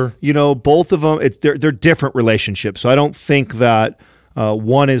both of them, they're different relationships. So I don't think that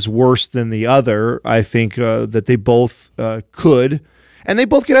one is worse than the other. I think that they both could. And they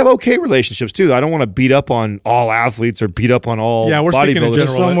both could have okay relationships too. I don't want to beat up on all athletes or beat up on all we're speaking in bodybuilders. general.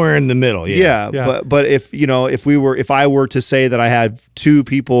 Somewhere in the middle. But if I were to say that I had two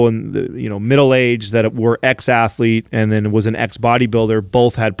people in the middle age that were ex-athlete and then was an ex-bodybuilder,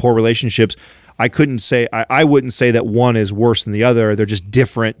 both had poor relationships, I wouldn't say that one is worse than the other. They're just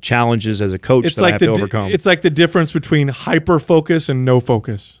different challenges as a coach that I have to overcome. It's like the difference between hyper focus and no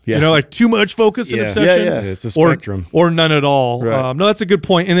focus. Yeah. Like too much focus and obsession. Yeah. It's a spectrum. Or none at all. Right. No, that's a good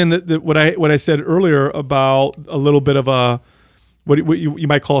point. And then what I said earlier about a little bit of a what you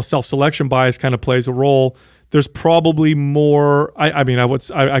might call a self-selection bias kind of plays a role. There's probably more. I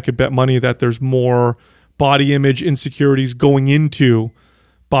could bet money that there's more body image insecurities going into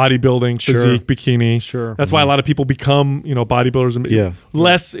bodybuilding, physique, bikini. Sure. That's why a lot of people become, bodybuilders and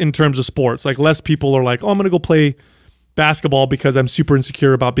less in terms of sports. Like less people are like, oh, I'm going to go play basketball because I'm super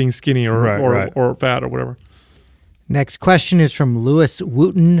insecure about being skinny or fat or whatever. Next question is from Lewis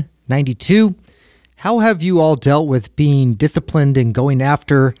Wooten, 92. How have you all dealt with being disciplined in going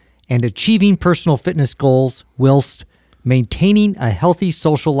after and achieving personal fitness goals whilst maintaining a healthy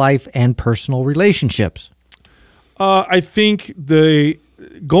social life and personal relationships? I think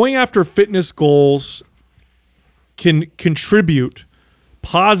going after fitness goals can contribute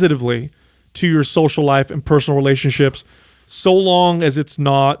positively to your social life and personal relationships, so long as it's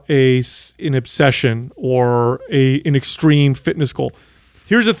not an obsession or an extreme fitness goal.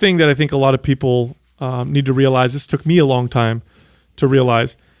 Here's a thing that I think a lot of people need to realize. This took me a long time to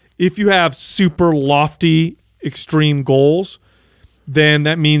realize. If you have super lofty, extreme goals, then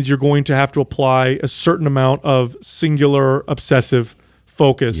that means you're going to have to apply a certain amount of singular obsessive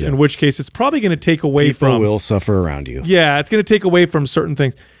focus, in which case it's probably going to take away from... People will suffer around you. Yeah, it's going to take away from certain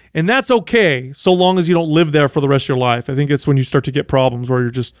things. And that's okay, so long as you don't live there for the rest of your life. I think it's when you start to get problems where you're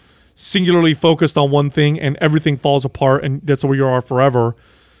just singularly focused on one thing and everything falls apart and that's where you are forever.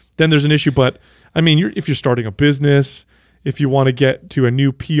 Then there's an issue. But, I mean, if you're starting a business, if you want to get to a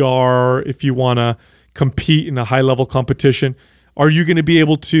new PR, if you want to compete in a high-level competition, are you going to be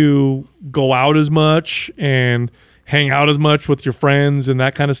able to go out as much and hang out as much with your friends and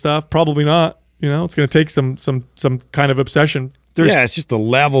that kind of stuff? Probably not. It's going to take some kind of obsession. It's just the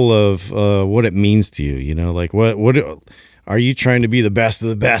level of what it means to you. Like what are you trying to be the best of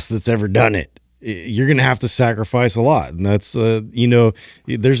the best that's ever done it? You're going to have to sacrifice a lot, and that's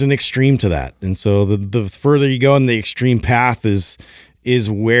there's an extreme to that. And so the further you go in the extreme path is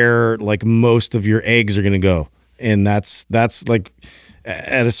where like most of your eggs are going to go, and that's like.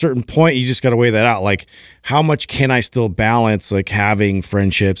 At a certain point, you just got to weigh that out. Like, how much can I still balance, like, having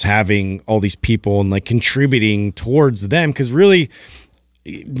friendships, having all these people, and, like, contributing towards them? Because really,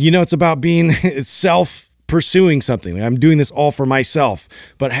 it's about being self-pursuing something. Like, I'm doing this all for myself.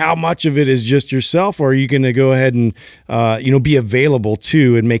 But how much of it is just yourself? Or are you going to go ahead and, be available,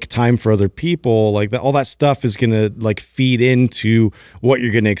 too, and make time for other people? Like, all that stuff is going to, like, feed into what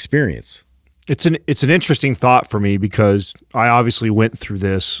you're going to experience. It's an interesting thought for me because I obviously went through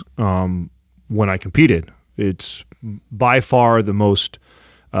this when I competed. It's by far the most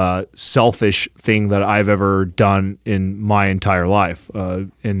selfish thing that I've ever done in my entire life,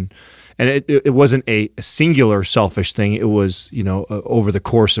 and it wasn't a singular selfish thing. It was over the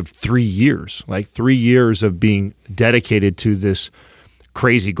course of 3 years, like 3 years of being dedicated to this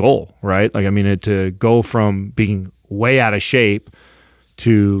crazy goal, right? Like to go from being way out of shape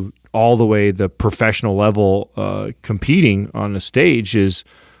to all the way the professional level competing on the stage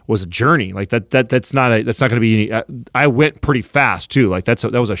was a journey. Like that's not going to be any, I went pretty fast too. Like that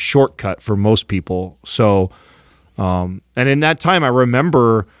was a shortcut for most people. So and in that time I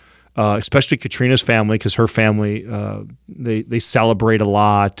remember especially Catrina's family, because her family they celebrate a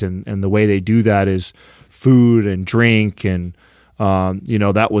lot, and the way they do that is food and drink, and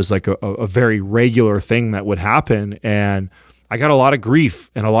that was like a very regular thing that would happen. And I got a lot of grief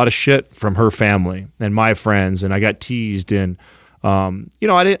and a lot of shit from her family and my friends, and I got teased. And I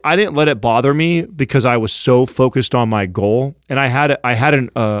didn't let it bother me because I was so focused on my goal, and I had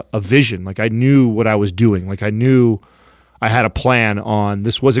a vision. Like I knew what I was doing. Like I knew I had a plan on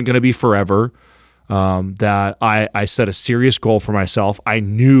this wasn't going to be forever. That I set a serious goal for myself. I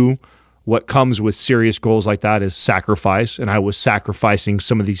knew what comes with serious goals like that is sacrifice, and I was sacrificing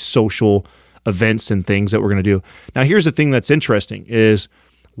some of these social events and things that we're going to do. Now, here's the thing that's interesting is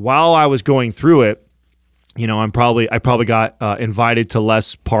while I was going through it, I probably got invited to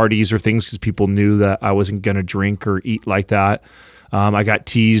less parties or things because people knew that I wasn't going to drink or eat like that. I got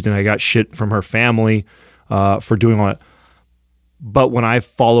teased and I got shit from her family for doing all that. But when I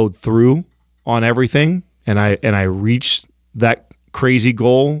followed through on everything and I reached that crazy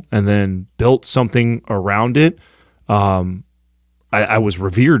goal and then built something around it, I was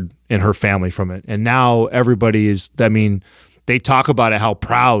revered in her family from it. And now everybody is, I mean, they talk about it, how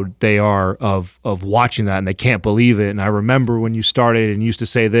proud they are of watching that, and they can't believe it. And I remember when you started and used to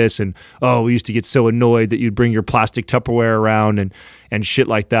say this, and oh, we used to get so annoyed that you'd bring your plastic Tupperware around and shit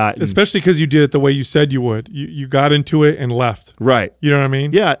like that. And, especially because you did it the way you said you would. You got into it and left. Right. You know what I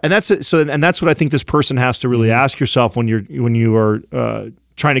mean? Yeah, and that's it. So, and that's what I think this person has to really ask yourself when you are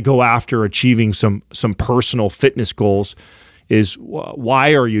trying to go after achieving some personal fitness goals, is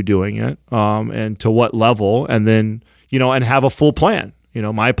why are you doing it, and to what level, and then, you know, and have a full plan. You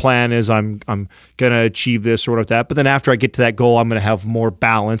know, my plan is I'm going to achieve this or whatever that, but then after I get to that goal, I'm going to have more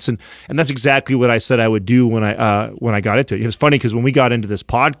balance, and that's exactly what I said I would do when I got into it. It was funny because when we got into this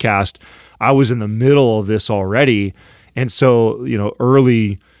podcast, I was in the middle of this already, and so, you know,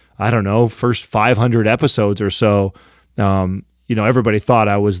 early, I don't know, first 500 episodes or so, you know, everybody thought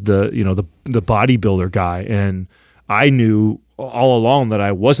I was the bodybuilder guy, and I knew all along that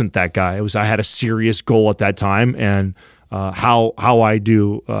I wasn't that guy. I had a serious goal at that time, and how I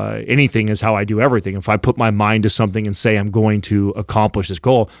do anything is how I do everything. If I put my mind to something and say I'm going to accomplish this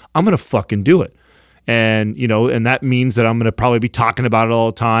goal, I'm going to fucking do it. And, you know, and that means that I'm going to probably be talking about it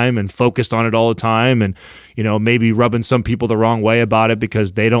all the time and focused on it all the time, and, you know, maybe rubbing some people the wrong way about it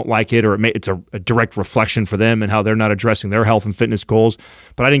because they don't like it, or it's a direct reflection for them and how they're not addressing their health and fitness goals.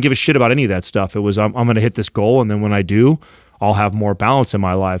 But I didn't give a shit about any of that stuff. It was, I'm going to hit this goal, and then when I do, I'll have more balance in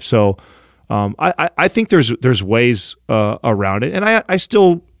my life. So I think there's ways around it, and I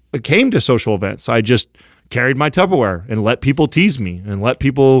still came to social events. I just carried my Tupperware and let people tease me and let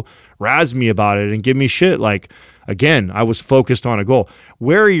people razz me about it and give me shit. Like, again, I was focused on a goal.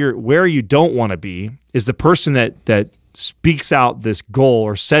 Where you don't want to be is the person that speaks out this goal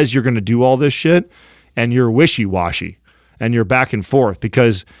or says you're going to do all this shit, and you're wishy-washy and you're back and forth,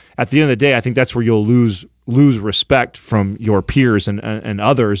 because at the end of the day, I think that's where you'll lose respect from your peers and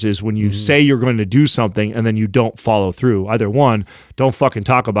others, is when you say you're going to do something and then you don't follow through. Either one, don't fucking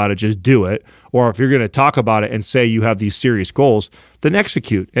talk about it, just do it. Or if you're going to talk about it and say you have these serious goals, then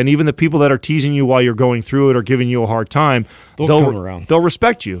execute. And even the people that are teasing you while you're going through it or giving you a hard time, they'll come around. They'll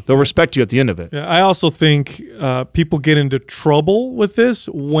respect you. They'll respect you at the end of it. Yeah, I also think people get into trouble with this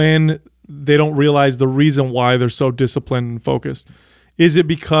when they don't realize the reason why they're so disciplined and focused. Is it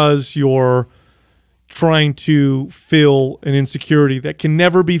because you're trying to fill an insecurity that can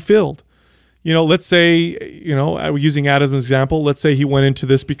never be filled? You know, let's say, you know, using Adam's example, let's say he went into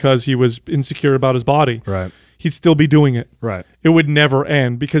this because he was insecure about his body. Right. He'd still be doing it. Right. It would never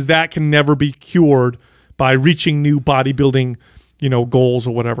end, because that can never be cured by reaching new bodybuilding, you know, goals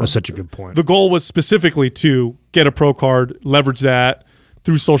or whatever. That's such a good point. The goal was specifically to get a pro card, leverage that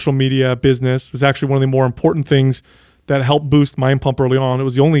through social media, business. It was actually one of the more important things that helped boost Mind Pump early on. It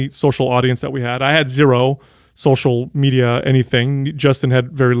was the only social audience that we had. I had zero social media anything. Justin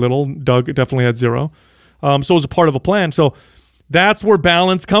had very little. Doug definitely had zero. So it was a part of a plan. So that's where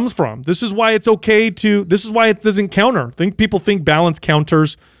balance comes from. This is why it's okay to, this is why it doesn't counter. People think balance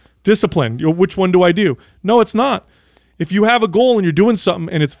counters discipline. You know, which one do I do? No, it's not. If you have a goal and you're doing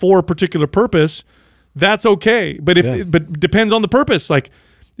something and it's for a particular purpose, that's okay. But but depends on the purpose. Like,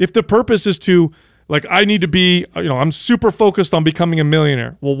 if the purpose is to, like, I need to be, you know, I'm super focused on becoming a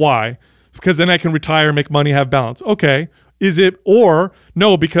millionaire. Well, why? Because then I can retire, make money, have balance. Okay. Is it, or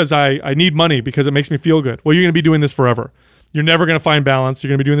no, because I need money because it makes me feel good. Well, you're going to be doing this forever. You're never going to find balance. You're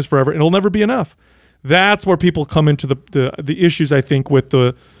going to be doing this forever. It'll never be enough. That's where people come into the issues, I think, with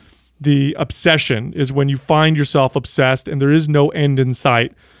the obsession, is when you find yourself obsessed and there is no end in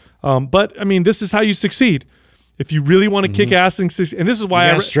sight. But I mean, this is how you succeed. If you really want to kick ass and succeed, and this is why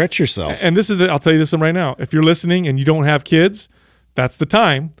you gotta stretch yourself. And this is I'll tell you this right now. If you're listening and you don't have kids, that's the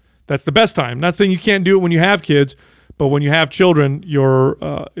time. That's the best time. Not saying you can't do it when you have kids, but when you have children,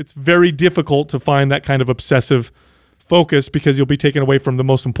 it's very difficult to find that kind of obsessive focus, because you'll be taken away from the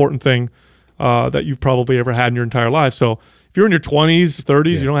most important thing that you've probably ever had in your entire life. So if you're in your 20s,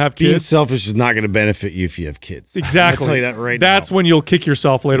 30s, you don't have kids. Being selfish is not going to benefit you if you have kids. Exactly. I'll tell you that right That's now. when you'll kick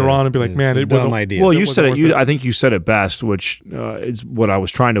yourself later on and be like, man, it was a dumb idea. Well, you said it. I think you said it best, which is what I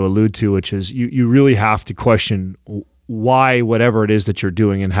was trying to allude to, which is you really have to question why whatever it is that you're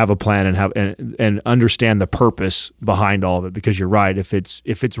doing, and have a plan, and understand the purpose behind all of it. Because you're right. If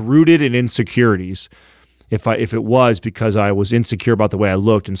it's rooted in insecurities, if it was because I was insecure about the way I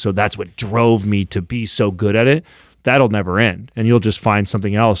looked, and so that's what drove me to be so good at it, that'll never end, and you'll just find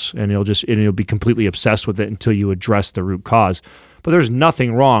something else, and you'll be completely obsessed with it until you address the root cause. But there's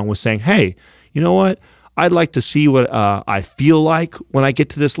nothing wrong with saying, hey, you know what? I'd like to see what I feel like when I get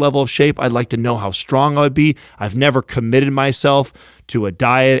to this level of shape. I'd like to know how strong I would be. I've never committed myself to a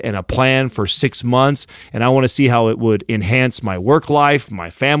diet and a plan for 6 months, and I want to see how it would enhance my work life, my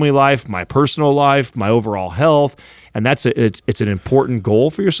family life, my personal life, my overall health. And it's an important goal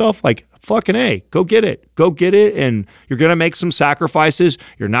for yourself. Like, fucking A, go get it. Go get it, and you're going to make some sacrifices.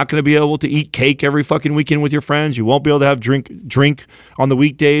 You're not going to be able to eat cake every fucking weekend with your friends. You won't be able to have drink on the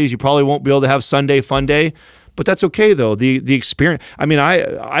weekdays. You probably won't be able to have Sunday fun day. But that's okay, though. The experience. I mean,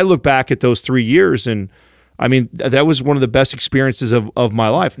 I look back at those 3 years, and I mean, that was one of the best experiences of my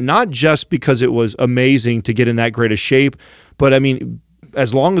life. Not just because it was amazing to get in that great a shape, but I mean,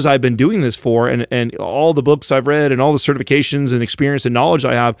 as long as I've been doing this for, and all the books I've read and all the certifications and experience and knowledge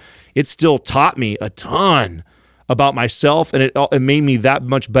I have, it still taught me a ton about myself, and it made me that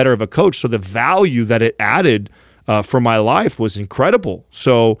much better of a coach. So the value that it added for my life was incredible.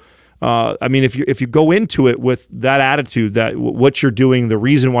 So I mean, if you go into it with that attitude, that what you're doing, the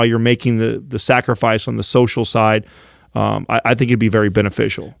reason why you're making the sacrifice on the social side, I think it'd be very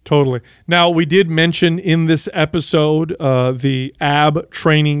beneficial. Totally. Now, we did mention in this episode the ab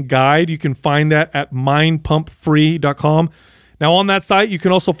training guide. You can find that at mindpumpfree.com. Now, on that site, you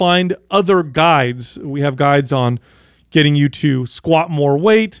can also find other guides. We have guides on getting you to squat more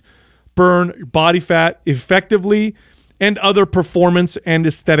weight, burn body fat effectively, and other performance and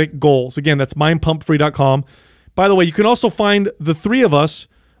aesthetic goals. Again, that's mindpumpfree.com. By the way, you can also find the three of us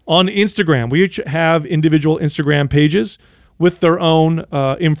on Instagram. We each have individual Instagram pages with their own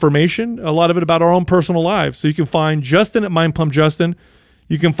information, a lot of it about our own personal lives. So you can find Justin at Mind Pump Justin.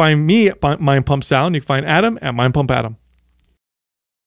 You can find me at Mind Pump Sal, and you can find Adam at Mind Pump Adam.